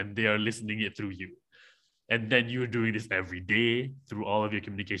power, and they are listening it through you. And then you're doing this every day through all of your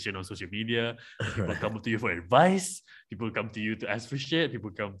communication on social media. People come to you for advice. People come to you to ask for shit.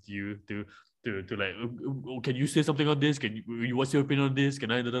 People come to you to like, can you say something on this? What's your opinion on this?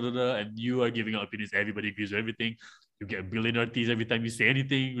 Can I? And you are giving out opinions. Everybody agrees with everything. You get a billion RTs every time you say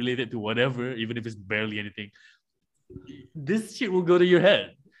anything related to whatever, even if it's barely anything. This shit will go to your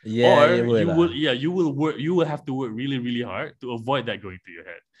head. Yeah, or you will have to work really, really hard to avoid that going to your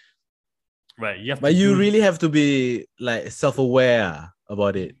head. Right. You really have to be like self-aware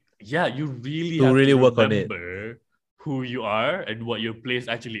about it. Yeah, you really to have really to work on it. Who you are and what your place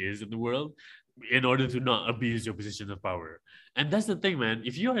actually is in the world in order to not abuse your position of power. And that's the thing, man.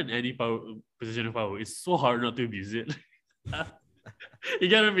 If you're in any position of power, it's so hard not to abuse it. You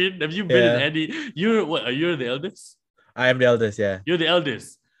get what I mean? Have you been in any? You're the eldest? I am the eldest, yeah. You're the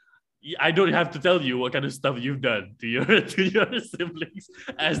eldest. I don't have to tell you what kind of stuff you've done to your siblings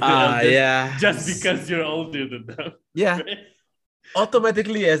as the eldest, just because you're older than them. Yeah. Right?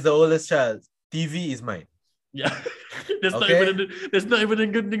 Automatically, as the oldest child, TV is mine. Yeah. There's not even a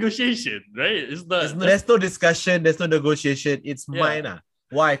good negotiation, right? There's no discussion, there's no negotiation. It's mine.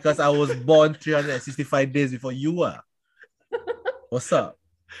 Why? Because I was born 365 days before you were. What's up?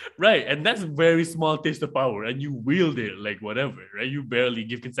 Right, and that's a very small taste of power, and you wield it like whatever, right? You barely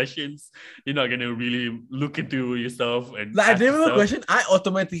give concessions. You're not gonna really look into yourself and. Like, I didn't have a question. I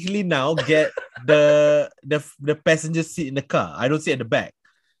automatically now get the passenger seat in the car. I don't sit at the back,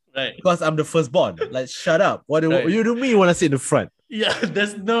 right? Because I'm the firstborn. Like, shut up. What do you do? Me, you want to sit in the front? Yeah,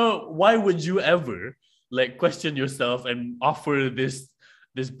 there's no. Why would you ever like question yourself and offer this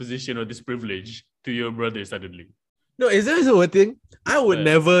position or this privilege to your brother suddenly? No, is there a thing? I would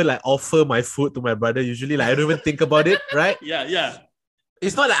never like offer my food to my brother. Usually, like I don't even think about it, right? Yeah.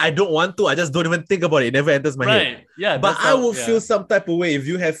 It's not like I don't want to. I just don't even think about it. It never enters my head. Yeah. But I would feel some type of way if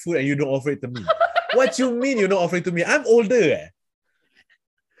you have food and you don't offer it to me. What you mean you don't offer it to me? I'm older.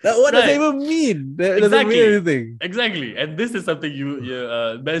 Like, what does that even mean? That doesn't mean anything. Exactly. And this is something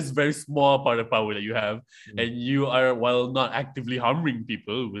that is a very small part of power that you have. And you are, while not actively harming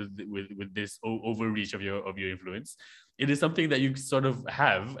people with this overreach of your influence, it is something that you sort of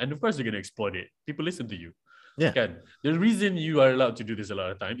have. And of course, you're going to exploit it. People listen to you. Yeah. Again, the reason you are allowed to do this a lot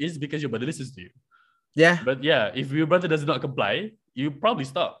of time is because your brother listens to you. Yeah. But if your brother does not comply, you probably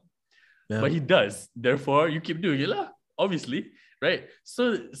stop. Yeah. But he does. Therefore, you keep doing it, obviously. Right.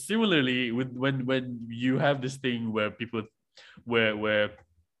 So similarly, with when you have this thing where where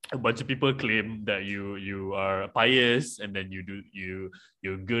a bunch of people claim that you are pious and then you're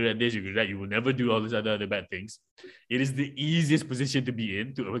good at this, you're good at that, you will never do all these other bad things. It is the easiest position to be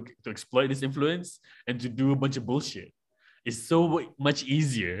in to exploit this influence and to do a bunch of bullshit. It's so much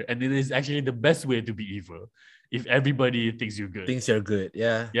easier, and it is actually the best way to be evil. If everybody thinks you're good. Thinks you're good,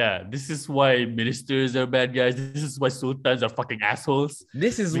 yeah. Yeah, this is why ministers are bad guys. This is why sultans are fucking assholes.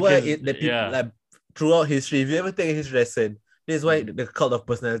 This is why the people, like, throughout history, if you ever take a history lesson, this is why the cult of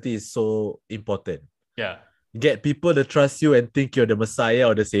personality is so important. Yeah. Get people to trust you and think you're the messiah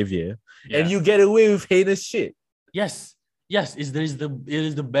or the savior, and you get away with heinous shit. Yes. It is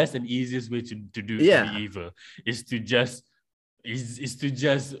the best and easiest way to be evil. Is to just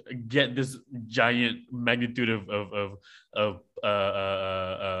get this giant magnitude of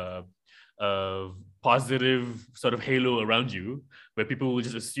positive sort of halo around you, where people will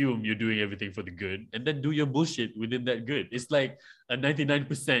just assume you're doing everything for the good, and then do your bullshit within that good. It's like a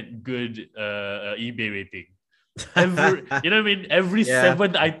 99% good eBay rating. You know what I mean? Every Yeah.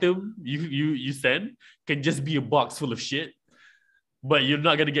 seventh item you send can just be a box full of shit, but you're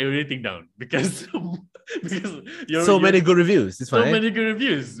not gonna get anything down because So many good reviews. It's so fine. many good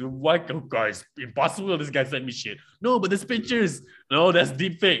reviews. Why? Oh God, it's impossible. This guy sent me shit. No, but there's pictures. No, that's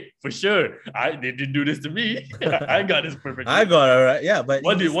deep fake for sure. They didn't do this to me. I got this perfectly. I got it right. Yeah, but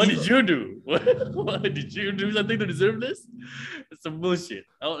What did you do? What did you do something to deserve this? It's some bullshit.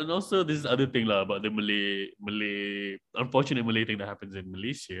 Oh, and also this other thing about the Malay unfortunate Malay thing that happens in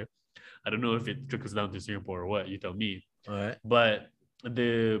Malaysia. I don't know if it trickles down to Singapore or what. You tell me. All right. But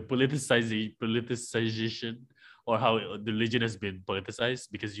the politicization or how the religion has been politicized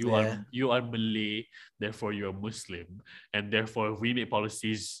because you are Malay, therefore you are Muslim, and therefore if we make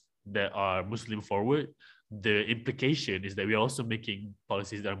policies that are Muslim forward, the implication is that we're also making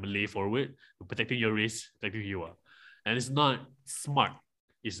policies that are Malay forward, protecting your race, protecting who you are. And it's not smart.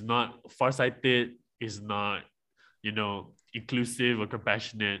 It's not farsighted. It's not, inclusive or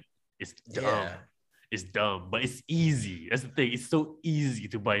compassionate. It's dumb. Yeah. It's dumb, but it's easy. That's the thing. It's so easy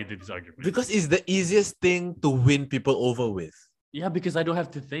to buy into this argument. Because it's the easiest thing to win people over with. Yeah, because I don't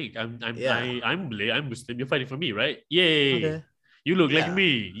have to think. I'm Malay, I'm Muslim. You're fighting for me, right? Yay. Okay. You look like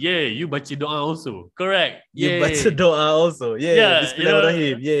me. Yeah, you baca doa also. Correct. You baca doa also. Yeah.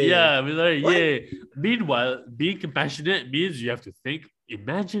 Bismillahirrahmanirrahim. Yeah. Yeah. Meanwhile, being compassionate means you have to think.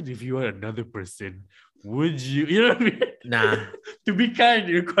 Imagine if you are another person. Would you? You know what I mean? Nah. To be kind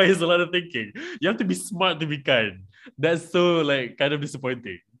requires a lot of thinking. You have to be smart to be kind. That's so kind of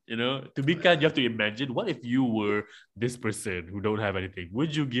disappointing. To be kind, you have to imagine what if you were this person who don't have anything?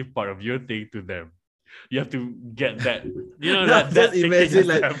 Would you give part of your thing to them? You have to get that. Just imagine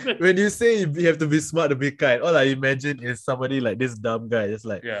when you say you have to be smart to be kind. All I imagine is somebody like this dumb guy, just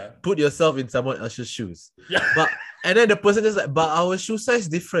put yourself in someone else's shoes. Yeah. And then the person is like, but our shoe size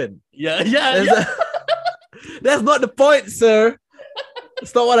different. Yeah. That's not the point, sir.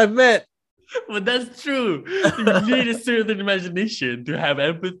 That's not what I meant. But that's true. You need a certain imagination to have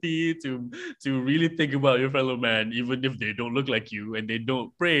empathy, to really think about your fellow man, even if they don't look like you and they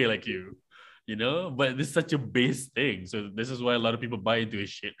don't pray like you. But this is such a base thing. So this is why a lot of people buy into his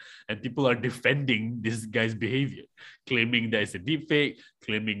shit. And people are defending this guy's behavior, claiming that it's a deep fake,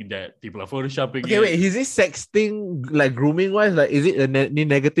 claiming that people are photoshopping Okay, wait, is he sexting grooming wise? Is it a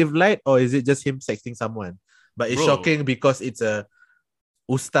negative light or is it just him sexting someone? But it's shocking because it's a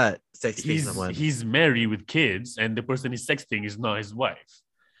ustad sexting someone. He's married with kids and the person he's sexting is not his wife.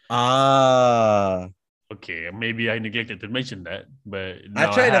 Okay, maybe I neglected to mention that, but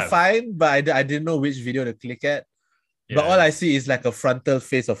I tried to find, but I didn't know which video to click at. Yeah. But all I see is a frontal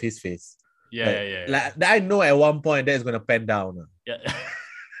face of his face. Yeah. I know at one point that is gonna pan down. Yeah,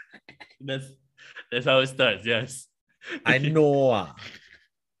 that's how it starts. Yes, I know.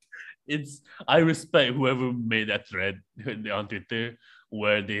 I respect whoever made that thread on Twitter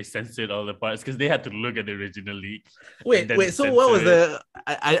where they censored all the parts because they had to look at the original leak. Wait. So what was the?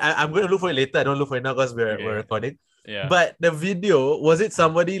 I'm going to look for it later. I don't look for it now because we're recording. Yeah. But the video, was it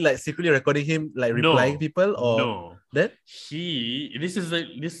somebody secretly recording him replying people or no? Then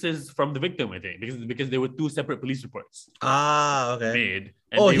this is from the victim, I think, because there were two separate police reports. Okay. Made.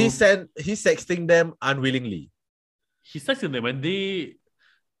 He's sexting them unwillingly. He sexted them and they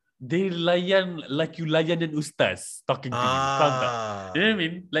layan like you layan an ustaz talking to you. You know what I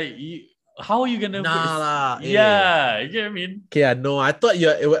mean? How are you gonna? Yeah, you know what I mean? Okay, no, I thought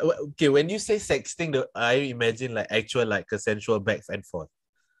okay. When you say sexting, I imagine actual consensual back and forth.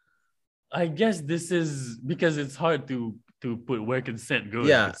 I guess this is because it's hard to put where consent goes.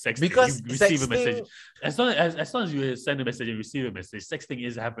 Yeah, with sexting. because you receive sexting, a message as long as you send a message and receive a message, sexting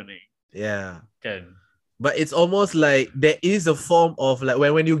is happening. Yeah. Okay. But it's almost there is a form of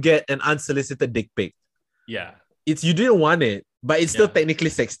when you get an unsolicited dick pic. Yeah. You didn't want it, but it's still technically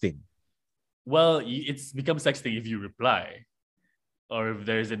sexting. Well, it's become sexting if you reply. Or if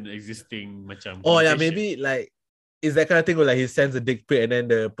there's an existing macam. Oh yeah, maybe it's that kind of thing where he sends a dick pic and then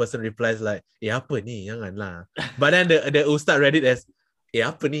the person replies apa ni? Janganlah. But then the ustad read it as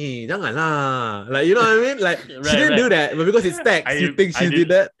apa ni? Janganlah. You know what I mean? She didn't do that, but because it's text, you think she did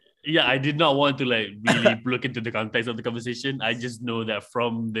that? Yeah, I did not want to really look into the context of the conversation. I just know that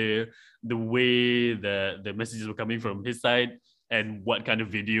from the way the messages were coming from his side and what kind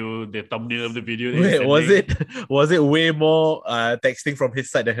of video, the thumbnail of the video. Wait, was it way more texting from his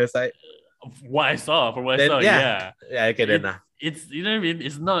side than her side? What I saw, yeah. Okay, then. It's you know what I mean.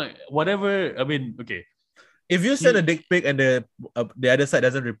 It's not whatever. I mean, okay. If you send a dick pic and the other side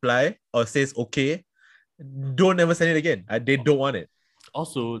doesn't reply or says okay, don't ever send it again. They don't want it.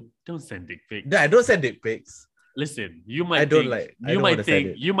 Also, don't send dick pics. Yeah, don't send dick pics. Listen, you might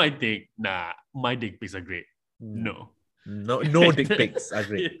think, nah, my dick pics are great. No. No dick pics are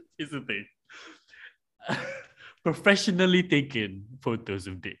great. Here's the thing. Professionally taken photos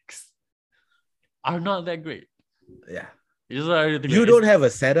of dicks are not that great. Yeah. You don't have a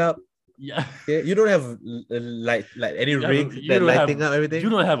setup. Yeah. Okay? You don't have any rig that lighting up everything. You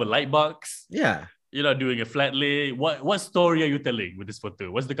don't have a light box. Yeah. You're not doing a flat lay. What story are you telling with this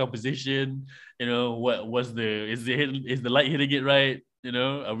photo? What's the composition? Is the light hitting it right?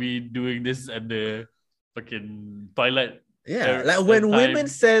 Are we doing this at the fucking twilight? Yeah, like when women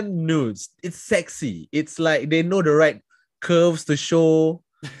send nudes, it's sexy. It's like they know the right curves to show.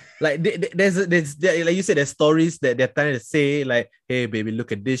 Like there's like you said, there's stories that they're trying to say, like, hey baby,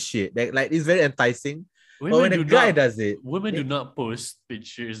 look at this shit. Like it's very enticing. But when a guy does it, women do not post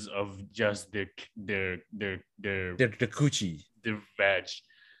pictures of just their coochie, their vag.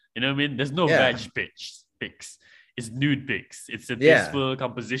 You know what I mean? There's no vag pics. It's nude pics. It's a tasteful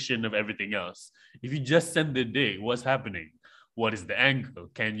composition of everything else. If you just send the dick, what's happening? What is the angle?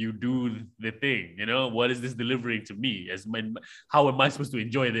 Can you do the thing? What is this delivering to me? How am I supposed to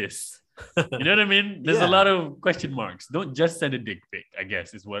enjoy this? You know what I mean? There's a lot of question marks. Don't just send a dick pic, I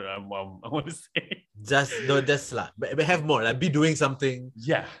guess, is what I want to say. Just but have more. Like be doing something.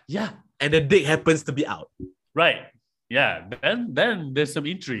 Yeah. And the dick happens to be out. Right. Yeah. Then there's some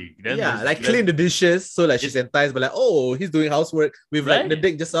intrigue. Clean the dishes so like she's enticed, but like, oh, he's doing housework with like the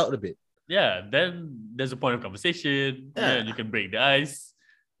dick just out a bit. Yeah, then there's a point of conversation. Yeah, you can break the ice.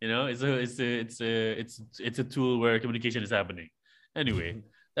 It's a tool where communication is happening. Anyway,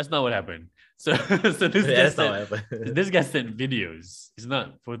 that's not what happened. So this guy sent videos. It's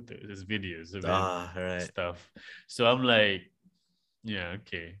not photos, it's videos of stuff. So I'm like, yeah,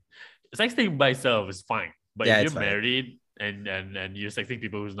 okay. Sexting by itself is fine, but if you're married and you're sexting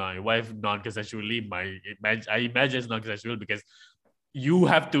people who's not your wife non-consensually, I imagine it's non-consensual because you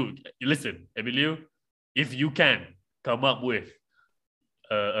have to listen, Emilio. If you can come up with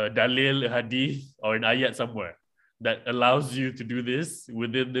a dalil, a hadith, or an ayat somewhere that allows you to do this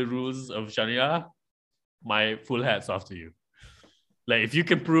within the rules of Sharia, my full hats off to you. Like, if you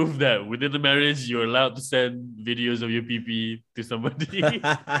can prove that within the marriage you're allowed to send videos of your pee to somebody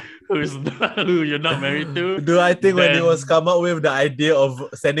who you're not married to. Do I think when it was come up with the idea of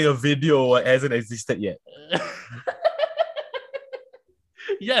sending a video, it hasn't existed yet?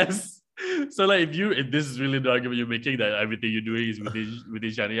 Yes. So like if this is really the argument you're making that everything you're doing is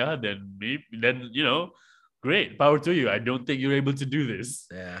within Sharia, then great, power to you. I don't think you're able to do this.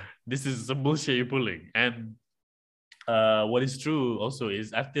 Yeah. This is some bullshit you're pulling. And what is true also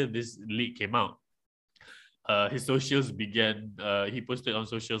is after this leak came out, his socials began. He posted on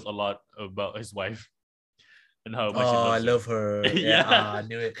socials a lot about his wife and how much he loves I love her. Yeah. I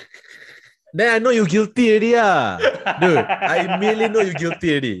knew it. Then I know you're guilty already, dude. I immediately know you're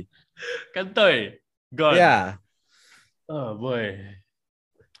guilty already. Kantoy, gone. Yeah. Oh boy.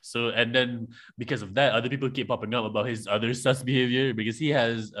 So and then because of that, other people keep popping up about his other sus behavior because he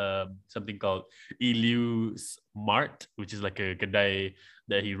has something called Iliu Mart, which is like a kedai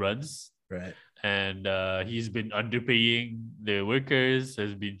that he runs. Right. And he's been underpaying the workers,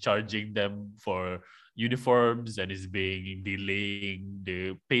 has been charging them for uniforms, and is being delaying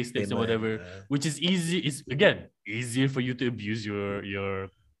the pay slips or whatever, which is easy. It's again easier for you to abuse your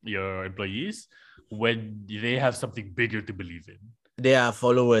employees when they have something bigger to believe in. They are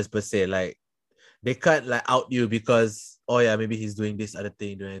followers per se, like they can't like out you because maybe he's doing this other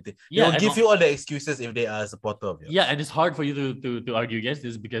thing, doing anything. They'll give you all the excuses if they are a supporter of you. Yeah, and it's hard for you to argue against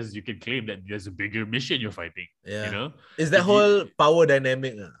this because you can claim that there's a bigger mission you're fighting. Yeah, is that whole power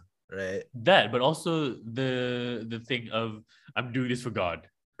dynamic, right? That, but also the thing of I'm doing this for God.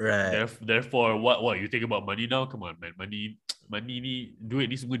 Right. Therefore, what you think about money now? Come on, man. Money ni duit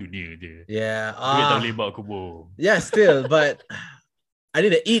ni semua dunia je. Yeah. Duit tak boleh bawa kubur. Yeah, still, but I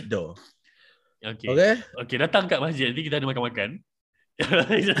need to eat though. Okay, datang kat masjid nanti kita ada makan-makan.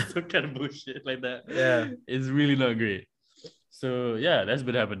 Just some kind of bullshit like that. Yeah, it's really not great. So yeah, that's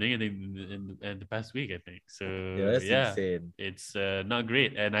been happening in the past week, I think. So that's insane. It's not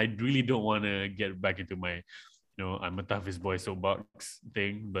great, and I really don't want to get back into my, I'm a toughest boy soapbox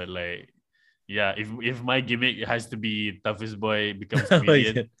thing. But like, yeah, if my gimmick has to be toughest boy becomes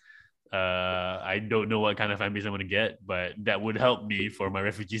comedian. I don't know what kind of fan base I'm going to get, but that would help me for my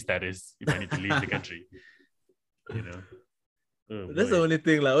refugee status if I need to leave the country. That's the only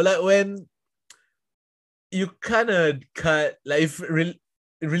thing. Like when you kind of cut, like if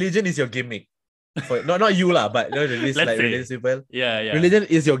religion is your gimmick, not you lah, but religious people. Yeah. Religion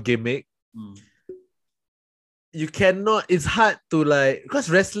is your gimmick. You cannot. It's hard to because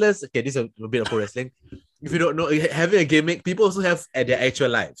wrestlers. Okay, this is a bit of pro wrestling. If you don't know, having a gimmick, people also have their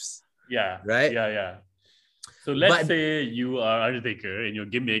actual lives. Yeah. Right? Yeah. So let's say you are Undertaker and your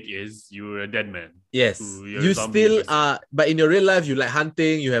gimmick is you're a dead man. Yes. You're You a zombie still person. are, but in your real life, you like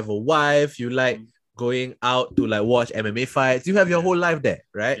hunting, you have a wife, you like going out to like watch MMA fights. You have your whole life there,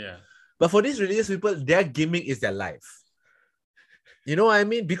 right? Yeah. But for these religious people, their gimmick is their life. You know what I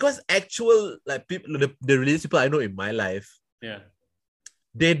mean? Because actual like people, the religious people I know in my life,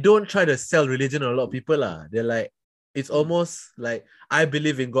 they don't try to sell religion on a lot of people. They're like, it's almost like I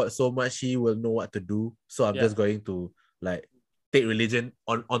believe in God so much, he will know what to do. So I'm just going to like take religion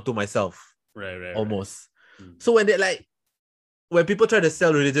onto myself. Right. Almost. So when people try to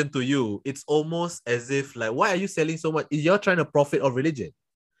sell religion to you, it's almost as if like, why are you selling so much? You're trying to profit off religion.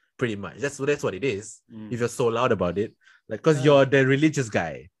 Pretty much. That's what it is. If you're so loud about it. Like, because you're the religious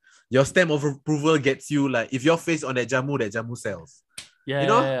guy. Your stamp of approval gets you like, if your face on that jamu sells. Yeah, you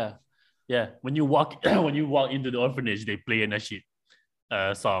know? Yeah. When you walk into the orphanage, they play a nasheed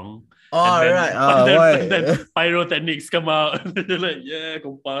song. Oh, and then, right. and then pyrotechnics come out. They're like, yeah,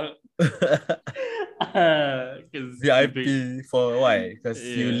 kompa. VIP for why? Because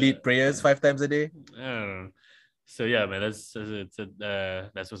you lead prayers 5 times a day? I don't know. So yeah, man, that's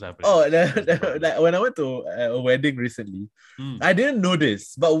what's happening. Oh, like when I went to a wedding recently, I didn't know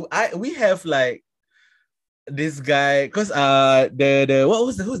this, but we have like this guy, because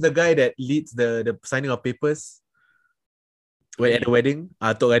who's the guy that leads the signing of papers at the wedding?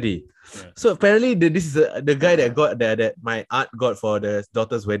 Tok Kadi. Yeah. So apparently this is the guy that got that my aunt got for the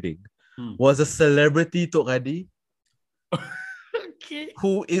daughter's wedding was a celebrity Tok Kadi. Okay.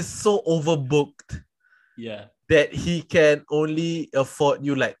 Who is so overbooked. Yeah. That he can only afford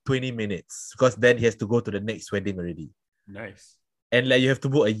you like 20 minutes because then he has to go to the next wedding already. Nice. And like you have to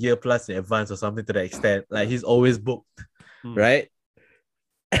book a year plus in advance or something to that extent. Like he's always booked, right?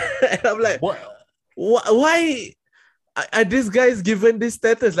 And I'm like, why are these guys given this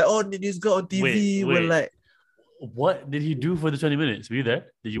status? Like, oh, this guy on TV. We're like, what did he do for the 20 minutes? Were you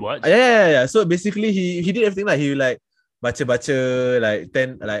there? Did you watch? Yeah. So basically, he did everything. Like he like baca, like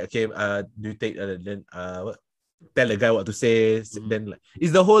then like okay, do you take then what? Tell the guy what to say. Then like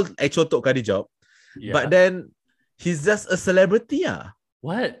it's the whole actual Tok Kadi job. Yeah. But then he's just a celebrity.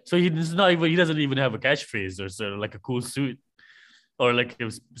 What? So he doesn't even have a catchphrase or sort of like a cool suit or like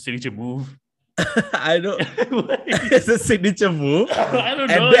a signature move. I don't. It's a signature move. I don't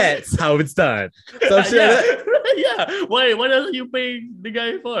know. And that's how it's done. So yeah. Why doesn't you pay the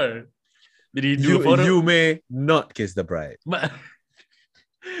guy for? Did he do a photo? You may not kiss the bride.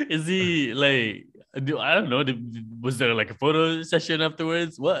 Is he like? I don't know. Was there like a photo session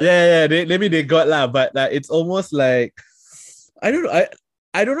afterwards? What? Yeah. Maybe they got lah, but like it's almost like I don't know.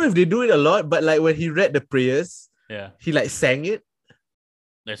 I don't know if they do it a lot, but like when he read the prayers, he like sang it.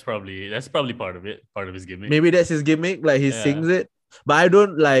 That's probably part of it, part of his gimmick. Maybe that's his gimmick. Like he sings it, but I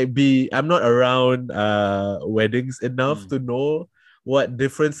don't I'm not around weddings enough to know what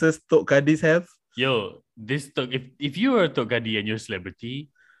differences Tok Kadis have. Yo, if you are a Tok Kadi and you're a celebrity,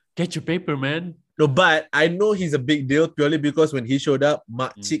 get your paper, man. No, but I know he's a big deal purely because when he showed up,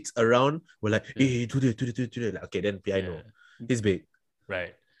 Mark chicks around were like, hey, do this. Like, okay, then I know. He's big.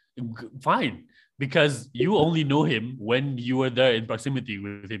 Right. Fine. Because you only know him when you were there in proximity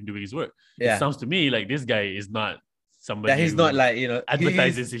with him doing his work. Yeah. It sounds to me like this guy is not somebody he's not like,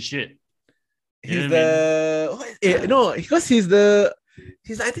 advertises his shit. He's because he's I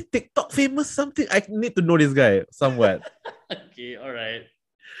think TikTok famous something. I need to know this guy somewhat. Okay, all right.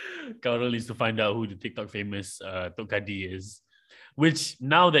 Carol needs to find out who the TikTok famous Tok Kadi is. Which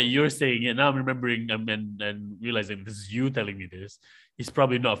now that you're saying it, now I'm remembering and realizing this is you telling me this. He's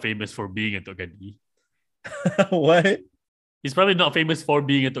probably not famous for being a Tok Kadi. What? He's probably not famous for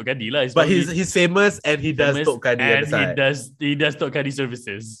being a Tok Kadi lah. But he's famous and he does Tok Kadi and he does Tok Kadi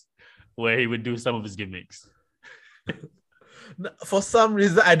services where he would do some of his gimmicks. For some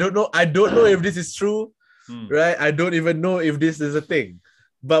reason, I don't know if this is true, right? I don't even know if this is a thing.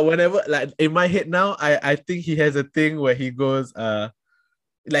 But whenever, like in my head now, I think he has a thing where he goes,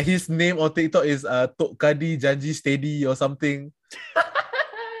 like his name on TikTok is Tok Kadi Janji Steady or something.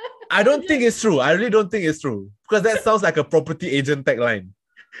 I don't think it's true. I really don't think it's true because that sounds like a property agent tagline.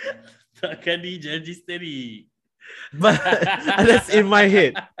 Tok Kadi Janji Steady. But that's in my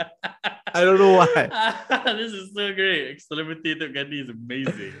head. I don't know why. This is so great. Celebrity Tok Kadi is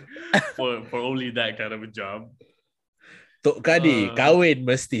amazing for only that kind of a job. Tok Kadi, kahwin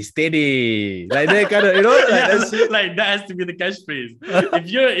mesti steady. Like that kind of, like that has to be the catchphrase.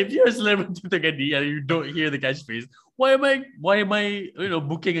 If you're a celebrity Tok Kadi and you don't hear the catchphrase, why am I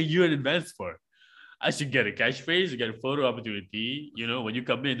booking a year in advance for? I should get a catchphrase, you get a photo opportunity. When you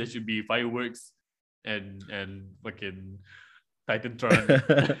come in, there should be fireworks and fucking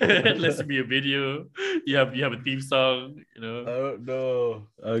Titantron. Let's be a video. You have a theme song, you know. I don't know.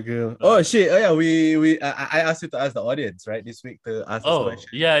 Okay. Oh shit. Oh yeah, I asked you to ask the audience, right, this week to ask this question.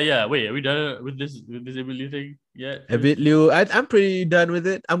 Yeah. Wait, are we done with this ability thing yet? A bit Liu. I'm pretty done with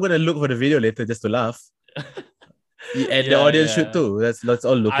it. I'm gonna look for the video later just to laugh. And the audience should too. Let's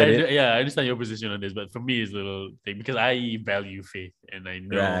all look at it. Yeah, I understand your position on this, but for me it's a little thing because I value faith and I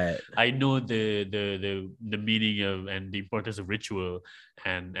know the meaning of and the importance of ritual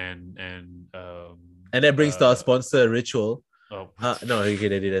and that brings to our sponsor, Ritual. Oh. No, okay,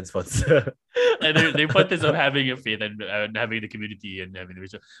 they didn't sponsor. And the importance of having a faith and having the community and having the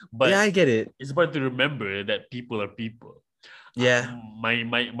ritual. But yeah, I get it. It's important to remember that people are people. Yeah. My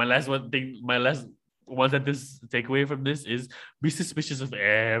last one sentence takeaway from this is be suspicious of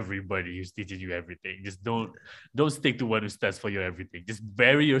everybody who's teaching you everything. Just don't stick to one who stands for your everything. Just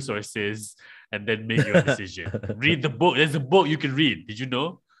vary your sources and then make your decision. Read the book. There's a book you can read. Did you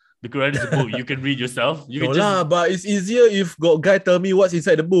know? The Quran is a book you can read yourself. But it's easier if guy tell me what's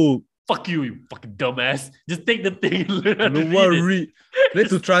inside the book. Fuck you fucking dumbass. Just take the thing and learn how to read it. Need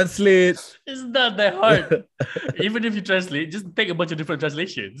to translate. It's not that hard. Even if you translate, just take a bunch of different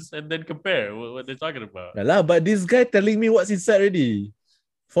translations and then compare what they're talking about. But this guy telling me what's inside already.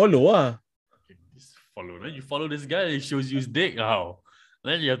 Follow. Just follow. Then you follow this guy, he shows you his dick. How?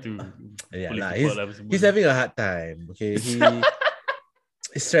 Then you have to. He's having a hard time. Okay.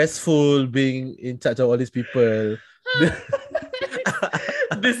 It's stressful being in charge of all these people.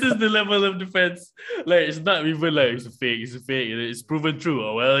 This is the level of defense. Like, it's not even like it's a fake. It's proven true.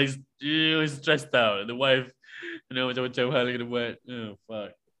 Oh, well, he's stressed out. The wife, macam hal kena buat. Oh,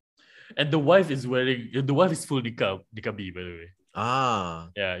 fuck. And the wife is full niqabi, by the way.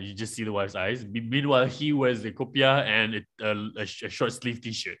 Yeah, you just see the wife's eyes. Meanwhile, he wears a kopiah and a short sleeve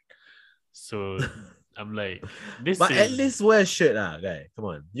t-shirt. So I'm like, at least wear a shirt, guy. Come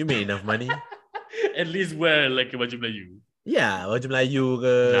on, you made enough money. At least wear like a baju Melayu. Yeah, baju Melayu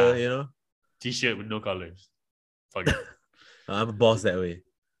ke, you know. T-shirt with no collars. Fuck it. I'm a boss that way.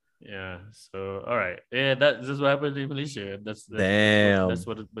 Yeah. So all right. Yeah, that's what happened in Malaysia. That's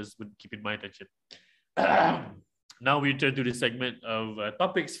what it was. Keep in my attention. Now we turn to the segment of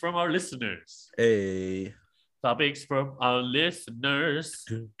topics from our listeners. Hey. Topics from our listeners.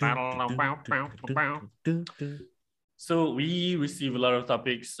 So we receive a lot of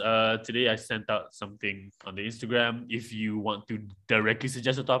topics. Today I sent out something on the Instagram. If you want to directly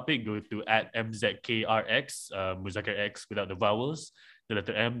suggest a topic, go to @MZKRX, Muzakkar X without the vowels, the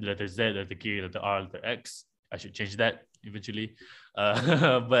letter M, the letter Z, the letter K, the letter R, the letter X. I should change that eventually.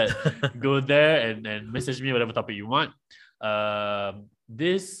 But go there and message me whatever topic you want.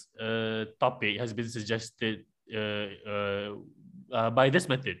 This topic has been suggested by this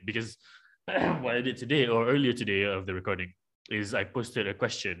method because what I did today or earlier today of the recording is I posted a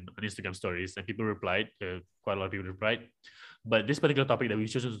question on Instagram stories and people replied. Quite a lot of people replied. But this particular topic that we've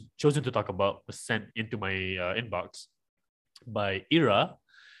chosen to talk about was sent into my inbox by Ira.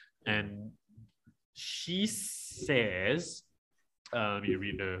 And she says, let me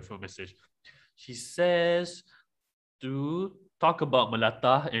read the full message. She says to talk about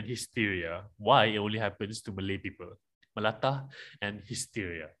Melata and hysteria. Why it only happens to Malay people. Melata and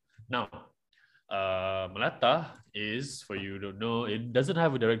hysteria. Now, Melata is, for you who don't know, it doesn't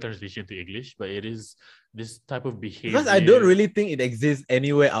have a direct translation to English, but it is this type of behavior. Because I don't really think it exists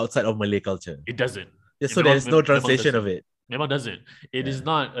anywhere outside of Malay culture. It doesn't. Yeah, so there's no translation of it. Memang doesn't. It is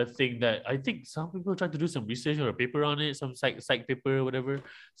not a thing that I think some people try to do some research or a paper on it, some psych paper or whatever.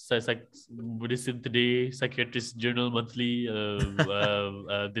 So it's like Medicine Today, Psychiatrist Journal Monthly,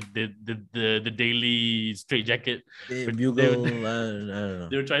 the Daily Straight Jacket. Bugle, I don't know.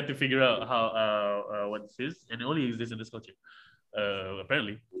 They were trying to figure out how what this is, and it only exists in this culture,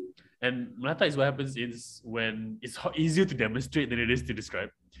 apparently. And Melata is what happens is when it's easier to demonstrate than it is to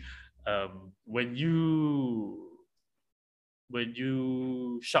describe. When you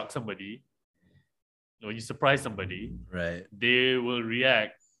shock somebody, when you surprise somebody, right, they will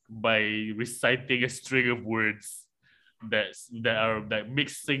react by reciting a string of words that are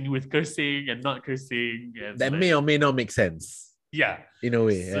mixing with cursing and not cursing, and that may or may not make sense. Yeah, in a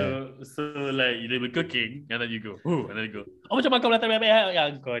way. So like they were cooking, and then you go, oh, and then you go, oh macam kau Melata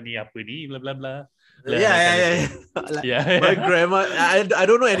yang kau ni apa ni, blah blah blah. Yeah. My grandma, I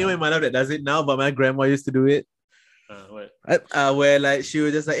don't know anyone in my life that does it now, but my grandma used to do it. What? Where like she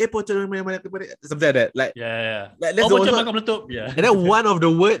was just like, something like that. Like, yeah. Like, yeah. And then one of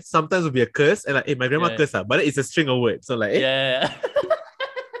the words sometimes will be a curse, and like, hey, my grandma curse, but it's a string of words. So like, yeah.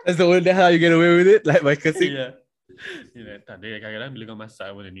 That's how you get away with it, like by cursing. Yeah. Tak ada kadang-kadang bila kau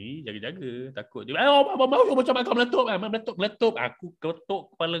masak benda ni, jaga-jaga. Takut dia, macam kau meletup. Aku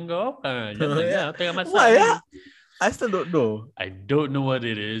ketuk kepala kau. Janganlah tengah masak Why, ni. yeah? I still don't know. I don't know what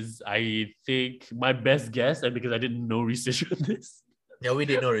it is. I think my best guess, and because I didn't know research on this. Yeah, we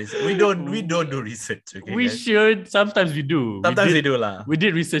did no research. We don't do research. Okay, We guys? should. Sometimes we do. Sometimes we do lah. We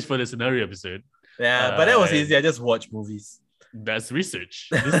did research for the scenario episode. Yeah, but that was easy. I just watch movies. That's research.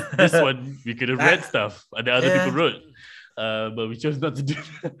 This one we could have read stuff that other people wrote, but we chose not to do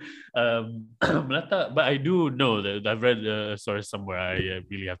that. Melata, but I do know that I've read a source somewhere. I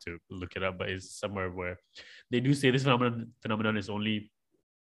really have to look it up, but it's somewhere where they do say this phenomenon is only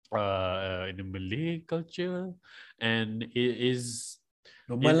in the Malay culture, and it is.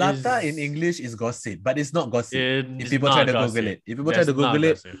 Melata in English is gossip, but it's not gossip. If people try to Google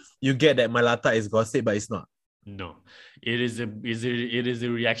it, you get that Melata is gossip, but it's not. No, it is a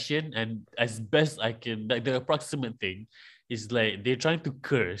reaction, and as best I can, like the approximate thing is like they're trying to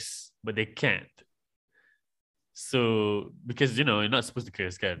curse, but they can't. So because you're not supposed to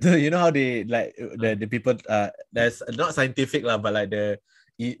curse, can you know how they like the people that's not scientific lah, but like the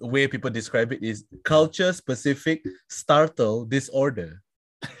way people describe it is culture specific startle disorder.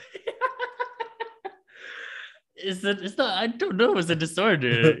 It's not. I don't know. It's a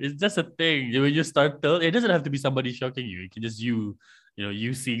disorder. It's just a thing. When you startle, it doesn't have to be somebody shocking you. It can just you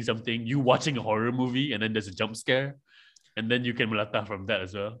seeing something, you watching a horror movie, and then there's a jump scare, and then you can melata from that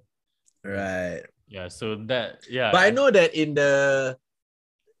as well. Right. Yeah. So that. Yeah. But I know that in the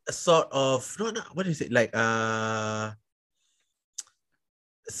sort of what is it like?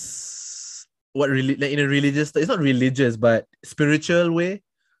 What really like in a religious? It's not religious, but spiritual way,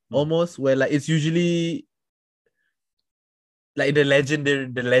 almost where like it's usually. Like the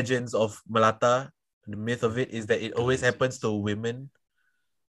legends of Melata, the myth of it is that it always happens to women,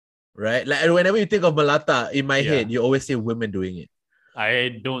 right? Like whenever you think of Melata, in my head, you always say women doing it.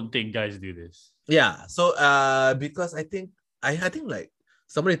 I don't think guys do this. Yeah, so because I think like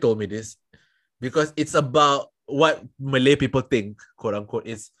somebody told me this because it's about what Malay people think, quote unquote,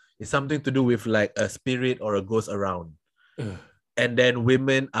 is something to do with like a spirit or a ghost around. And then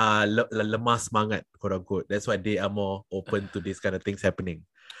women are lemah semangat, quote unquote. That's why they are more open to these kind of things happening.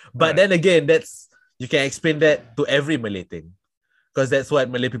 But then again, you can explain that to every Malay thing. Because that's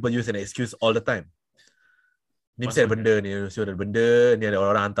what Malay people use an excuse all the time. Ni mesti ada benda ni, mesti ada benda, ni ada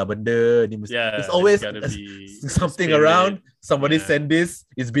orang hantar benda, ni mesti. It's always something around, somebody sent this,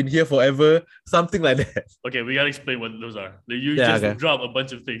 it's been here forever, something like that. Okay, we gotta explain what those are. You just drop a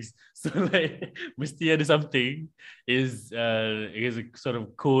bunch of things. So like, mesti ada something is a sort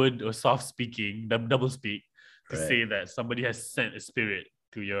of code or soft speaking, double speak, to say that somebody has sent a spirit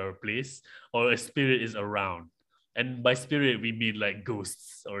to your place or a spirit is around. And by spirit, we mean like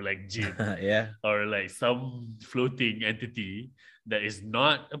ghosts or like jinn, or like some floating entity that is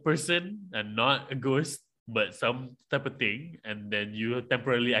not a person and not a ghost, but some type of thing. And then you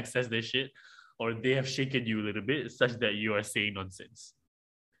temporarily access their shit, or they have shaken you a little bit such that you are saying nonsense.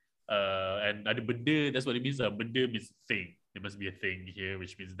 And ada benda, that's what it means. Benda means thing. There must be a thing here,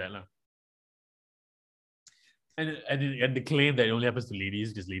 which means that lah. And the claim that it only happens to ladies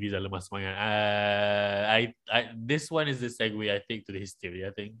because ladies are lemah semangat. This one is the segue, I think, to the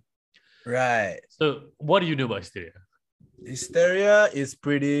hysteria thing. Right. So, what do you know about hysteria? Hysteria is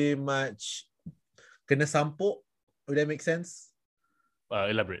pretty much kena sampuk. Would that make sense?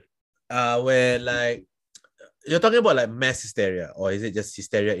 Elaborate. Where like you're talking about like mass hysteria, or is it just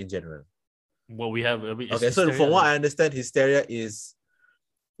hysteria in general? Well, we have. Okay, so from what I understand, hysteria is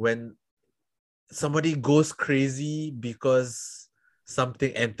when somebody goes crazy because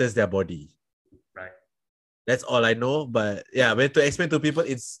something enters their body. Right. That's all I know. But yeah, when to explain to people,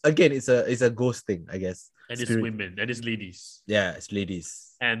 it's a ghost thing, I guess. And it's women, and it's ladies. Yeah, it's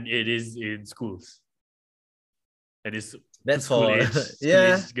ladies. And it is in schools. And that's for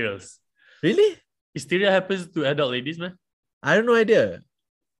age girls. Really? Hysteria happens to adult ladies, man? I have no idea.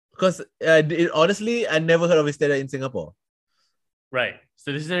 Because honestly, I never heard of hysteria in Singapore. Right.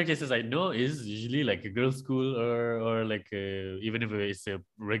 So the hysteria cases I know is usually like a girls' school or like even if it's a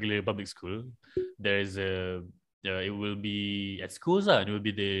regular public school, there is it will be at schools and it will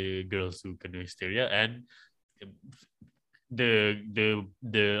be the girls who can do hysteria, and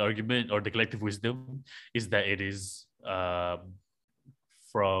the argument or the collective wisdom is that it is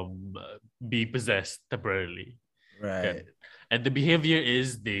from being possessed temporarily. Right. And the behavior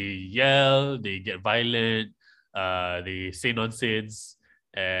is they yell, they get violent, they say nonsense,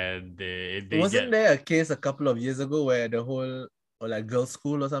 and wasn't there a case a couple of years ago where the whole or like girls'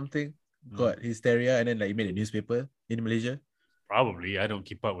 school or something got hysteria and then like made a newspaper in Malaysia? Probably. I don't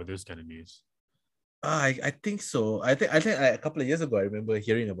keep up with those kind of news. I think so. I think like, a couple of years ago I remember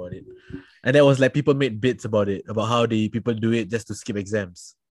hearing about it, and there was like people made bits about it, about how the people do it just to skip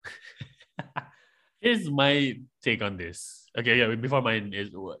exams. Here's my take on this. Okay, yeah. Before mine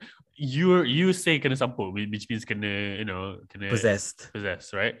is you say kena sampul, which means kena kena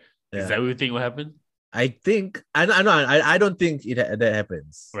Possessed. right? Yeah. Is that what you think will happen? I think I don't think that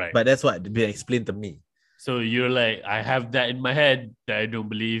happens. Right. But that's what they explained to me. So you're like, I have that in my head that I don't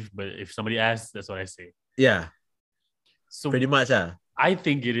believe, but if somebody asks, that's what I say. Yeah. So pretty much, I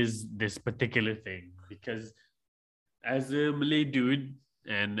think it is this particular thing because as a Malay dude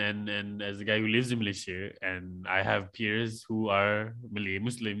and as a guy who lives in Malaysia, and I have peers who are Malay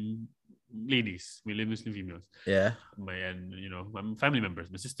Muslim ladies, Malay Muslim females. Yeah. My family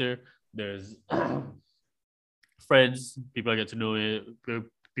members, my sister. There's friends, people I get to know.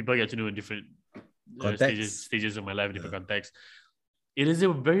 People I get to know in different stages of my life, different contexts. It is a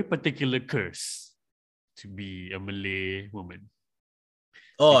very particular curse to be a Malay woman.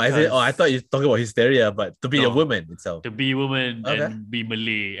 Oh, I thought you were talking about hysteria, but to be a woman itself. To be a woman and be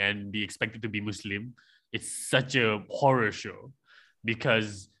Malay and be expected to be Muslim, it's such a horror show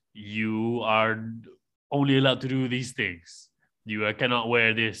because you are only allowed to do these things. You cannot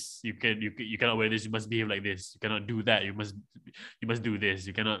wear this. You cannot wear this. You must behave like this. You cannot do that. You must do this.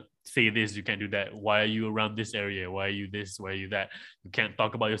 You cannot say this. You can't do that. Why are you around this area? Why are you this? Why are you that? You can't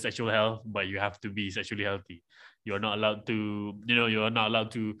talk about your sexual health, but you have to be sexually healthy. You're not allowed to, you're not allowed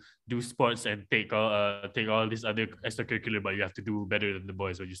to do sports and take all this other extracurricular, but you have to do better than the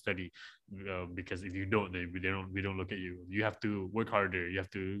boys when you study, because if you don't, then we don't look at you. You have to work harder. You have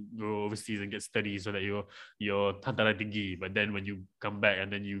to go overseas and get study so that you're hantaran tinggi. But then when you come back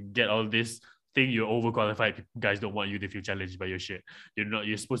and then you get all this thing, you're overqualified. Guys don't want you. They feel challenged by your shit.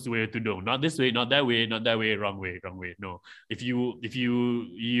 You're supposed to wear a tudung. Not this way, not that way, wrong way. No. If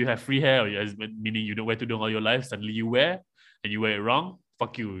you have free hair, meaning you don't wear tudung all your life, suddenly you wear and you wear it wrong,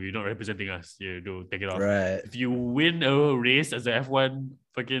 fuck you. You're not representing us. You don't take it off. Right. If you win a race as a F1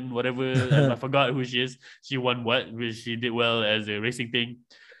 fucking whatever, I forgot who she is. She won what? She did well as a racing thing.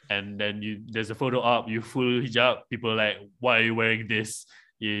 And then there's a photo op, you full hijab. People are like, why are you wearing this?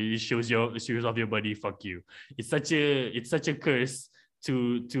 It shows off your body. Fuck you. It's such a curse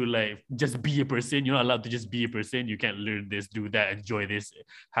to like just be a person. You're not allowed to just be a person. You can't learn this, do that, enjoy this,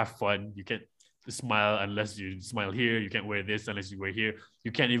 have fun. You can't smile unless you smile here. You can't wear this unless you wear here.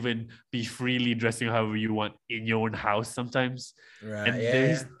 You can't even be freely dressing however you want in your own house sometimes.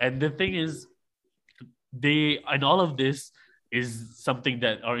 Right. And the thing is, and all of this is something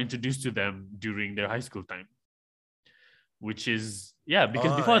that are introduced to them during their high school time, which is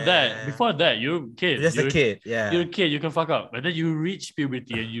because before that you're a kid. You're just a kid. Yeah, you're a kid. You can fuck up, and then you reach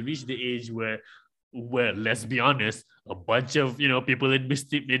puberty and you reach the age where let's be honest, a bunch of people in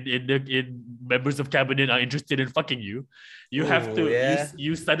members of cabinet are interested in fucking you. You have to.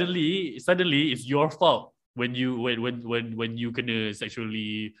 You suddenly it's your fault when you can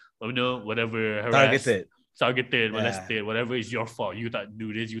sexually whatever harass. Targeted, molested, whatever, is your fault. You thought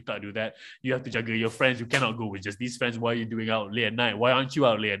do this, you thought do that. You have to juggle your friends. You cannot go with just these friends. Why are you doing out late at night? Why aren't you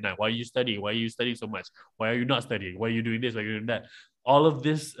out late at night? Why are you studying? Why are you studying so much? Why are you not studying? Why are you doing this? Why are you doing that? All of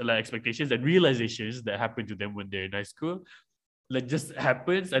this like expectations and realizations that happen to them when they're in high school, like just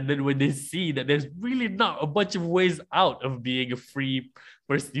happens, and then when they see that there's really not a bunch of ways out of being a free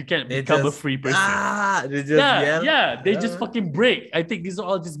person, you can't become a free person. They just fucking break. I think these are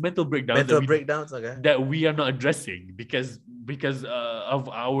all just mental breakdowns. That we are not addressing because of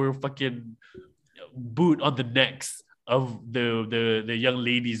our fucking boot on the necks of the young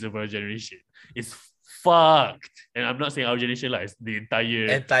ladies of our generation. It's fucked. And I'm not saying our generation, like the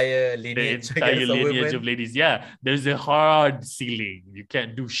entire lineage of ladies. Yeah, there's a hard ceiling. You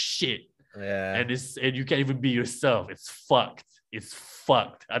can't do shit. Yeah, and you can't even be yourself. It's fucked.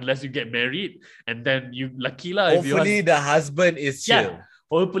 Unless you get married, and then you lucky lah. Hopefully the husband is chill. Yeah.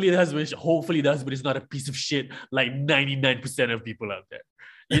 Hopefully the husband is not a piece of shit like 99% of people out there.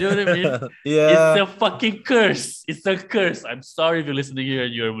 You know what I mean? Yeah. It's a fucking curse. It's a curse. I'm sorry if you're listening here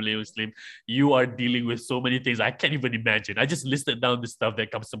and you're a Malay Muslim. You are dealing with so many things I can't even imagine. I just listed down the stuff that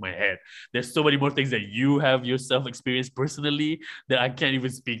comes to my head. There's so many more things that you have yourself experienced personally that I can't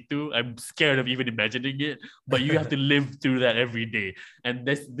even speak to. I'm scared of even imagining it. But you have to live through that every day. And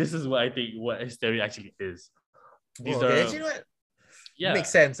this is what I think what hysteria actually is. Actually, what? Yeah. Makes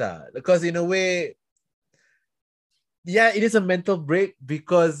sense. Because in a way, it is a mental break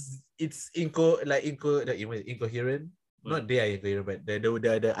because it's incoherent. Not they are incoherent, but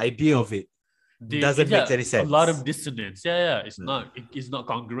the idea of it doesn't make any sense. A lot of dissonance. It's not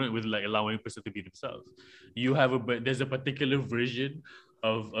congruent with like allowing a person to be themselves. There's a particular version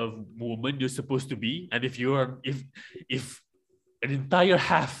of woman you're supposed to be, and if an entire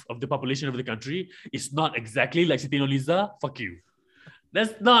half of the population of the country is not exactly like Siti Nurhaliza, fuck you.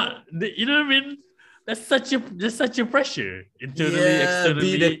 That's not, you know what I mean? There's such a pressure internally, externally.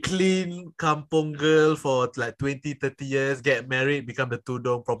 Be the clean kampung girl for like 20, 30 years, get married, become the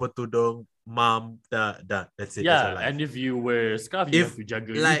tudong, proper tudong, mom, that's it. Yeah, and if you wear a scarf, you have to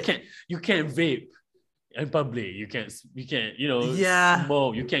juggle. Like, you can't vape in public. You can't,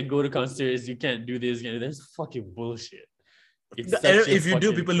 smoke. You can't go to concerts. You can't do this. That's fucking bullshit. If you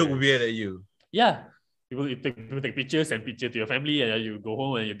do, people look weird at you. Yeah. People take pictures, send picture to your family, and you go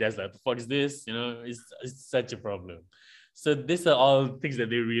home and your dad's like, "What the fuck is this?" It's such a problem. So these are all things that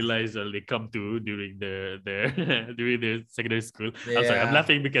they realize or they come to during their during their secondary school. Yeah. I'm sorry, I'm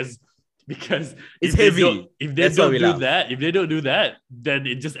laughing because it's heavy. If they don't do that, then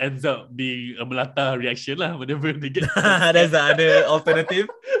it just ends up being a melata reaction lah. Whenever they get that's the other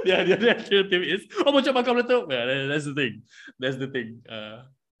alternative. Yeah, the other alternative is macam makan meletup. Yeah, that's the thing.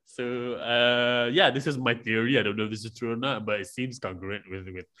 This is my theory. I don't know if this is true or not, but it seems congruent with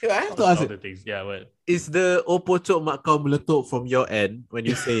I have to ask the things. Yeah, what? Is the Opocok mak kau meletup from your end when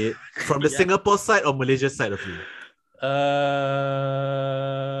you say it from the Singapore side or Malaysia side of you?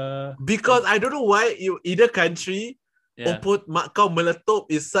 Because I don't know why either country Opot mak kau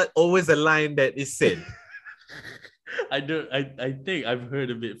meletup is always a line that is said. I think I've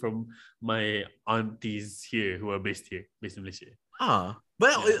heard of it from my aunties here who are based in Malaysia.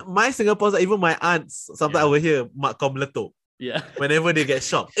 But my Singapore, even my aunts, sometimes I will hear mak kau meletup. Yeah. Whenever they get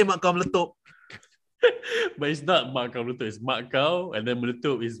shocked, mak kau meletup. But it's not mak kau meletup, it's mak kau, and then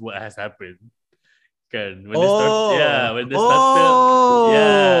meletup is what has happened. When they start.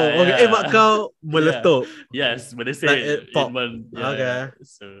 Okay, mak kau meletup. Yes, when they say like it in one. Yeah, okay.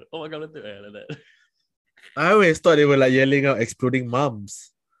 So, mak kau meletup, like that. I always thought they were like yelling out, exploding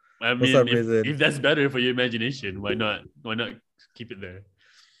mums. I mean, if that's better for your imagination, why not keep it there?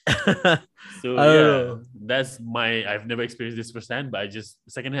 So that's I've never experienced this firsthand, but I just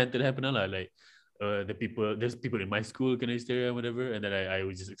secondhand to happen like there's people in my school kena hysteria or whatever, and then I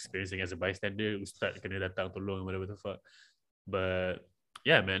was just experiencing as a bystander, ustaz kena datang tolong whatever the fuck. But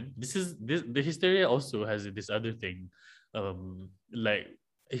yeah, man, the hysteria also has this other thing, like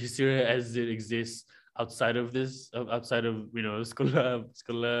hysteria as it exists outside of sekolah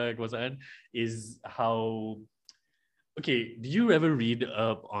kebangsaan is how. Okay, do you ever read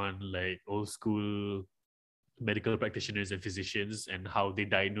up on like old school medical practitioners and physicians and how they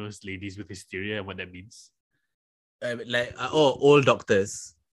diagnose ladies with hysteria and what that means? Old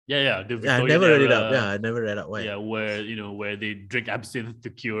doctors. Yeah. I never read it up. I never read up. Why? Yeah, where they drink absinthe to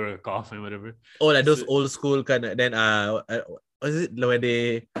cure a cough and whatever. Like those old school kind of. Then was it when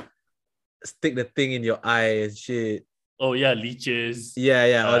they stick the thing in your eye and shit? Oh yeah, leeches.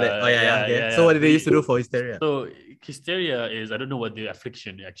 Yeah, all that. Okay. So what did they used to do for hysteria? So hysteria is, I don't know what the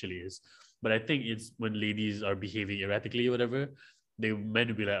affliction actually is, but I think it's when ladies are behaving erratically or whatever. They meant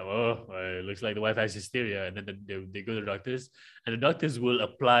to be like, it looks like the wife has hysteria, and then they go to the doctors, and the doctors will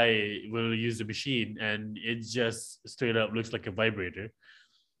use the machine, and it just straight up looks like a vibrator,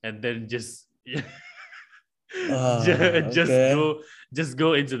 and then just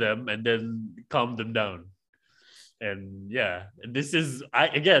go into them and then calm them down. And this is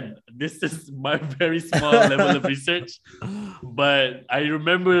my very small level of research, but I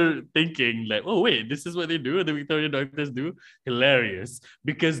remember thinking like, oh wait, this is what they do, the Victorian doctors do. Hilarious,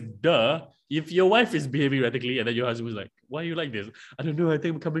 because if your wife is behaving erratically and then your husband was like, why are you like this? I don't know, I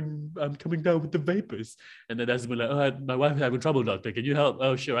think I'm coming down with the vapors. And then the husband like, my wife is having trouble, doctor, can you help?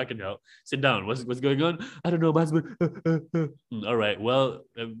 Oh sure, I can help. Sit down. What's going on? I don't know, my husband. All right, well,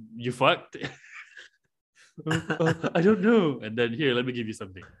 you fucked. I don't know. And then here, let me give you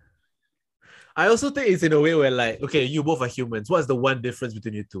something. I also think it's in a way where like, okay, you both are humans. What's the one difference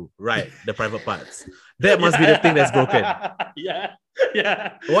between you two? Right, the private parts. That must be the thing that's broken. Yeah.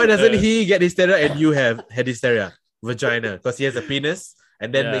 Why doesn't he get hysteria and you have head hysteria? Vagina. Because he has a penis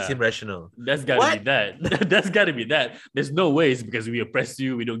and then makes him rational. That's gotta be that. That's gotta be that. There's no ways because we oppress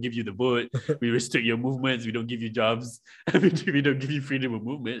you, we don't give you the vote, we restrict your movements, we don't give you jobs, we don't give you freedom of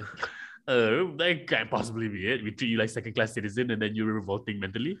movement. That can't possibly be it. We treat you like second-class citizen and then you're revolting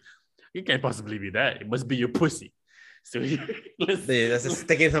mentally. It can't possibly be that. It must be your pussy. So let's just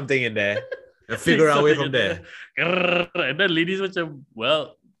stick something in there and figure out way from there. And then ladies, I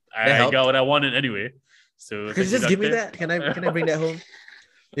got what I wanted anyway. So can you just give me that? Can I bring that home?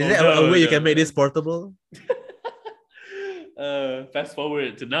 Is there a way you can make this portable? Fast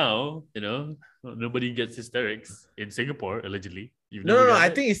forward to now, nobody gets hysterics in Singapore, allegedly. No. I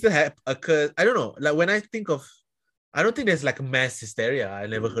think it still occurs. I don't know. Like when I think of I don't think there's like mass hysteria. I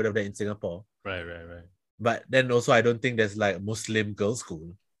never heard of that in Singapore. Right. But then also, I don't think there's like Muslim girls'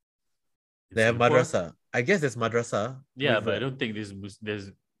 school. They have Singapore? madrasa. I guess there's madrasa. Yeah, with, but I don't think there's.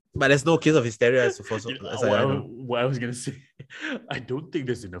 But there's no case of hysteria as far as I know. What I was gonna say, I don't think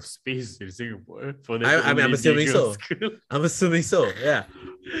there's enough space in Singapore for them. I'm assuming so. I'm assuming so. Yeah.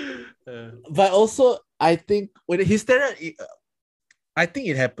 But also, I think when hysteria, I think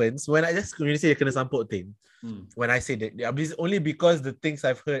it happens when I just say kena samput thing. When I say that, only because the things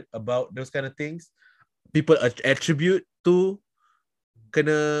I've heard about those kind of things, people attribute to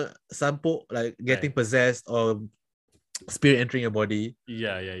kena samput, like getting possessed or spirit entering your body.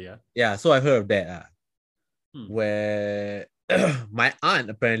 Yeah, so I've heard of that. Where my aunt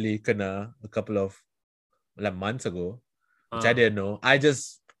apparently kena a couple of like months ago, which I didn't know. I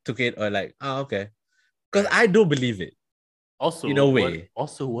just took it like, okay. Because I don't believe it. Also, in a way.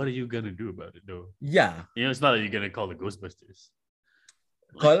 What are you gonna do about it though? Yeah. You know, it's not that you're gonna call the Ghostbusters.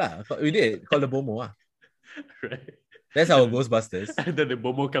 We did. Call the Bomo. Right. That's our Ghostbusters. And then the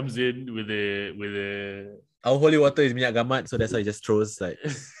Bomo comes in with a our holy water is minyak gamat, so that's why he just throws like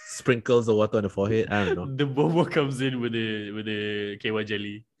sprinkles of water on the forehead. I don't know. The Bomo comes in with a KY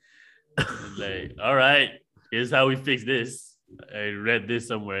jelly. Like, all right, here's how we fix this. I read this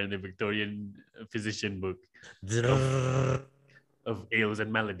somewhere in the Victorian physician book of ails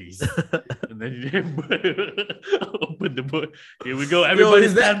and maladies. And then you open the book. Here we go. Everybody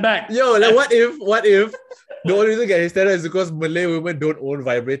stand back. Like what if the only reason get hysteria is because Malay women don't own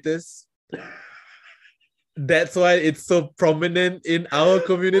vibrators? That's why it's so prominent in our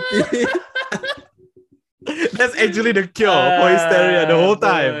community. That's actually the cure for hysteria the whole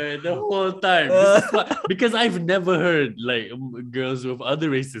time. The whole time. Because I've never heard like girls of other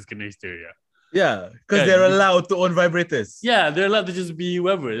races can hysteria. Yeah, because they're allowed to own vibrators. Yeah, they're allowed to just be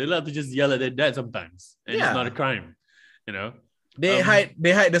whoever. They're allowed to just yell at their dad sometimes. And it's not a crime. You know? They hide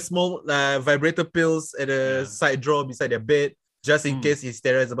the small vibrator pills at a side drawer beside their bed just in case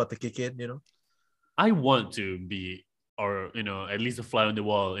hysteria is about to kick in, you know? I want to be, or at least a fly on the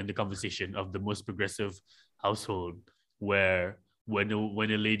wall in the conversation of the most progressive household, where when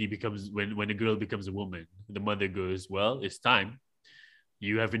a lady becomes when a girl becomes a woman, the mother goes, well, it's time.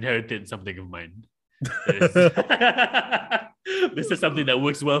 You have inherited something of mine. This is something that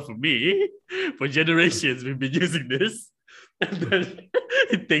works well for me. For generations, we've been using this. And then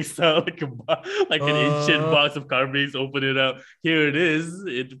it takes out like an ancient box of carbonates, open it up. Here it is.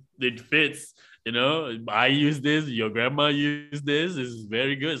 It fits. I use this. Your grandma used this. This is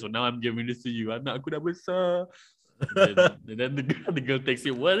very good. So now I'm giving this to you. Anak aku dah besar. And then the girl takes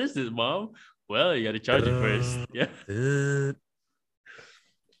it. What is this, mom? Well, you got to charge it first. Yeah.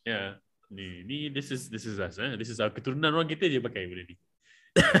 Yeah. This is us. This is our keturunan orang kita je pakai benda ni.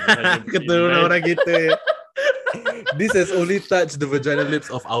 Keturunan orang kita. This has only touched the vaginal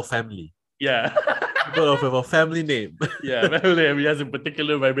lips of our family. Yeah. People of our family name. Yeah, family name. It has a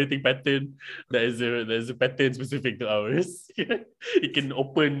particular vibrating pattern that is a pattern specific to ours. It can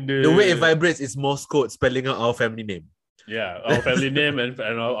open the way it vibrates is Morse code spelling out our family name. Yeah, our family name and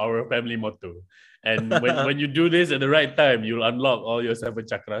our family motto. And when you do this at the right time, you'll unlock all your 7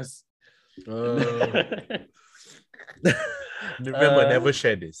 chakras. Remember, never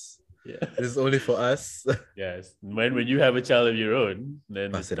share this. Yeah. This is only for us. Yes. When you have a child of your own,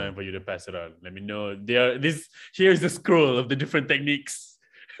 then it's time for you to pass it on. Let me know. Here's the scroll of the different techniques.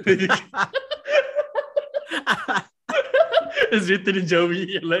 It's written in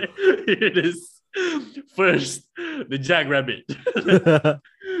Joey. Like, here it is. First, the jackrabbit.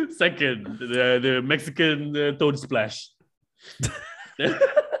 Second, the Mexican toad splash.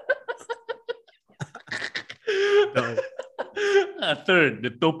 No. Third, the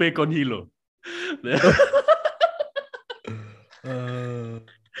tope con hilo.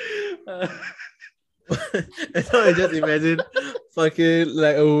 So I just imagine fucking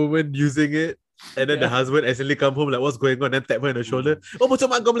like a woman using it, and then the husband accidentally come home like, what's going on? Then tap her on the shoulder. Oh, macam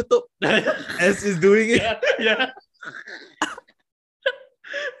mak kau meletup. As he's doing it. Yeah.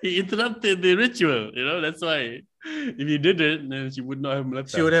 He interrupted the ritual. That's why. If he didn't, then she would not have meletup.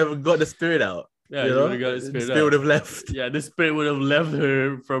 She would have got the spirit out. Yeah, she would have got the spirit out. Would have left. Yeah, the spirit would have left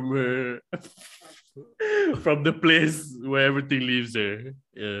her from the place where everything leaves her.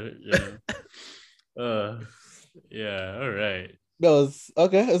 Yeah. Yeah, all right. That was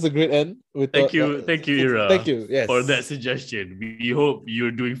okay. That's a great end. Thank you, Ira. Thank you, yes, for that suggestion. We hope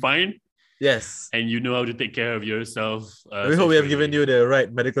you're doing fine. Yes, and you know how to take care of yourself. We hope we have given you the right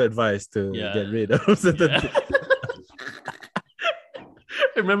medical advice to get rid of certain things.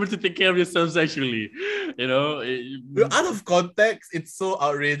 Remember to take care of yourself sexually. You know, Out of context, it's so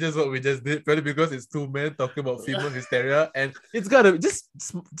outrageous what we just did, purely because it's two men talking about female hysteria, and it's gotta just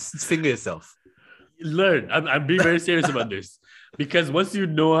finger yourself. Learn. I'm being very serious about this, because once you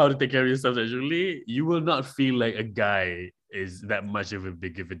know how to take care of yourself sexually, you will not feel like a guy is that much of a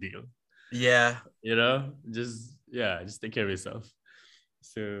big of a deal. Yeah, you know, just take care of yourself.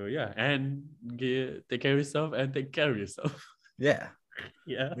 So yeah, and take care of yourself and take care of yourself. Yeah.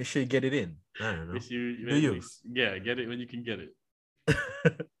 Yeah. Make sure you get it in. I don't know. Do you? Yeah, get it when you can get it.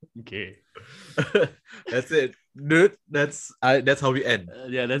 Okay. That's it, dude. That's how we end.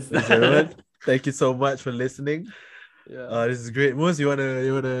 Yeah, that's everyone. Thank you so much for listening. Yeah. This is great. Moose, you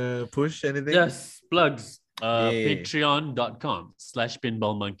wanna push anything? Yes, plugs.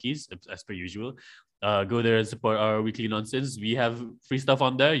 Patreon.com/pinballmonkeys, as per usual. Go there and support our weekly nonsense. We have free stuff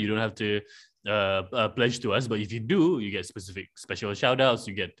on there. You don't have to pledge to us, but if you do, you get special shout outs.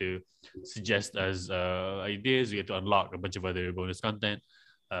 You get to suggest as ideas. You get to unlock a bunch of other bonus content.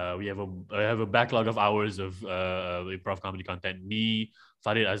 I have a backlog of hours of improv comedy content. Me,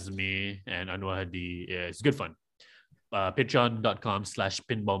 Farid Azmi, and Anwar Hadi. Yeah, it's good fun.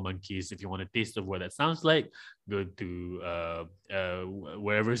 Patreon.com/pinballmonkeys. If you want a taste of what that sounds like, go to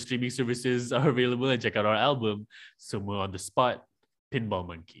wherever streaming services are available and check out our album, Somewhere on the Spot, Pinball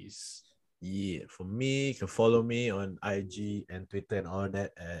Monkeys. Yeah, for me, you can follow me on IG and Twitter and all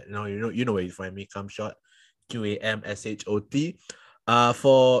that. You know where you find me. Camshot, QAMSHOT.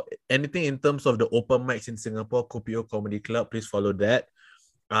 For anything in terms of the open mics in Singapore, Kopio Comedy Club, please follow that.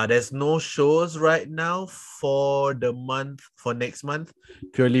 There's no shows right now for next month,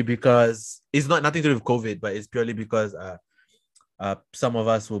 purely because it's nothing to do with COVID, but it's purely because some of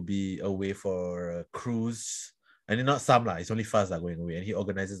us will be away for a cruise. And not some, it's only Faz going away, and he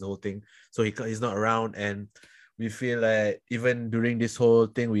organizes the whole thing. So he's not around, and we feel like even during this whole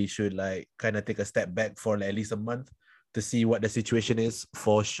thing, we should kind of take a step back for at least a month to see what the situation is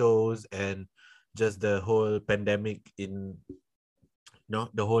for shows and just the whole pandemic the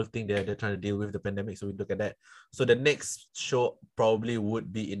whole thing they're trying to deal with the pandemic. So we look at that. So the next show probably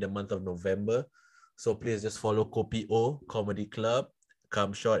would be in the month of November. So please just follow Kopio Comedy Club,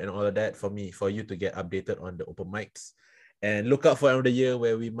 Camshot, and all of that for you to get updated on the open mics. And look out for end of the year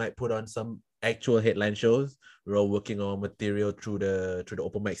where we might put on some actual headline shows. We're all working on material through the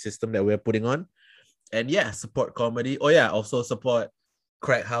open mic system that we're putting on. And yeah, support comedy. Oh yeah, also support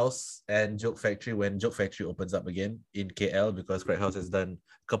Crack House and Joke Factory when Joke Factory opens up again in KL, because Crack House has done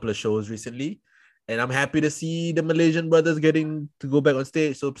a couple of shows recently. And I'm happy to see the Malaysian brothers getting to go back on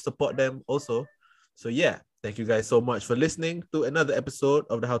stage, so support them also. So yeah, thank you guys so much for listening to another episode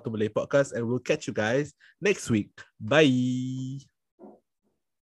of the How to Malay podcast, and we'll catch you guys next week. Bye.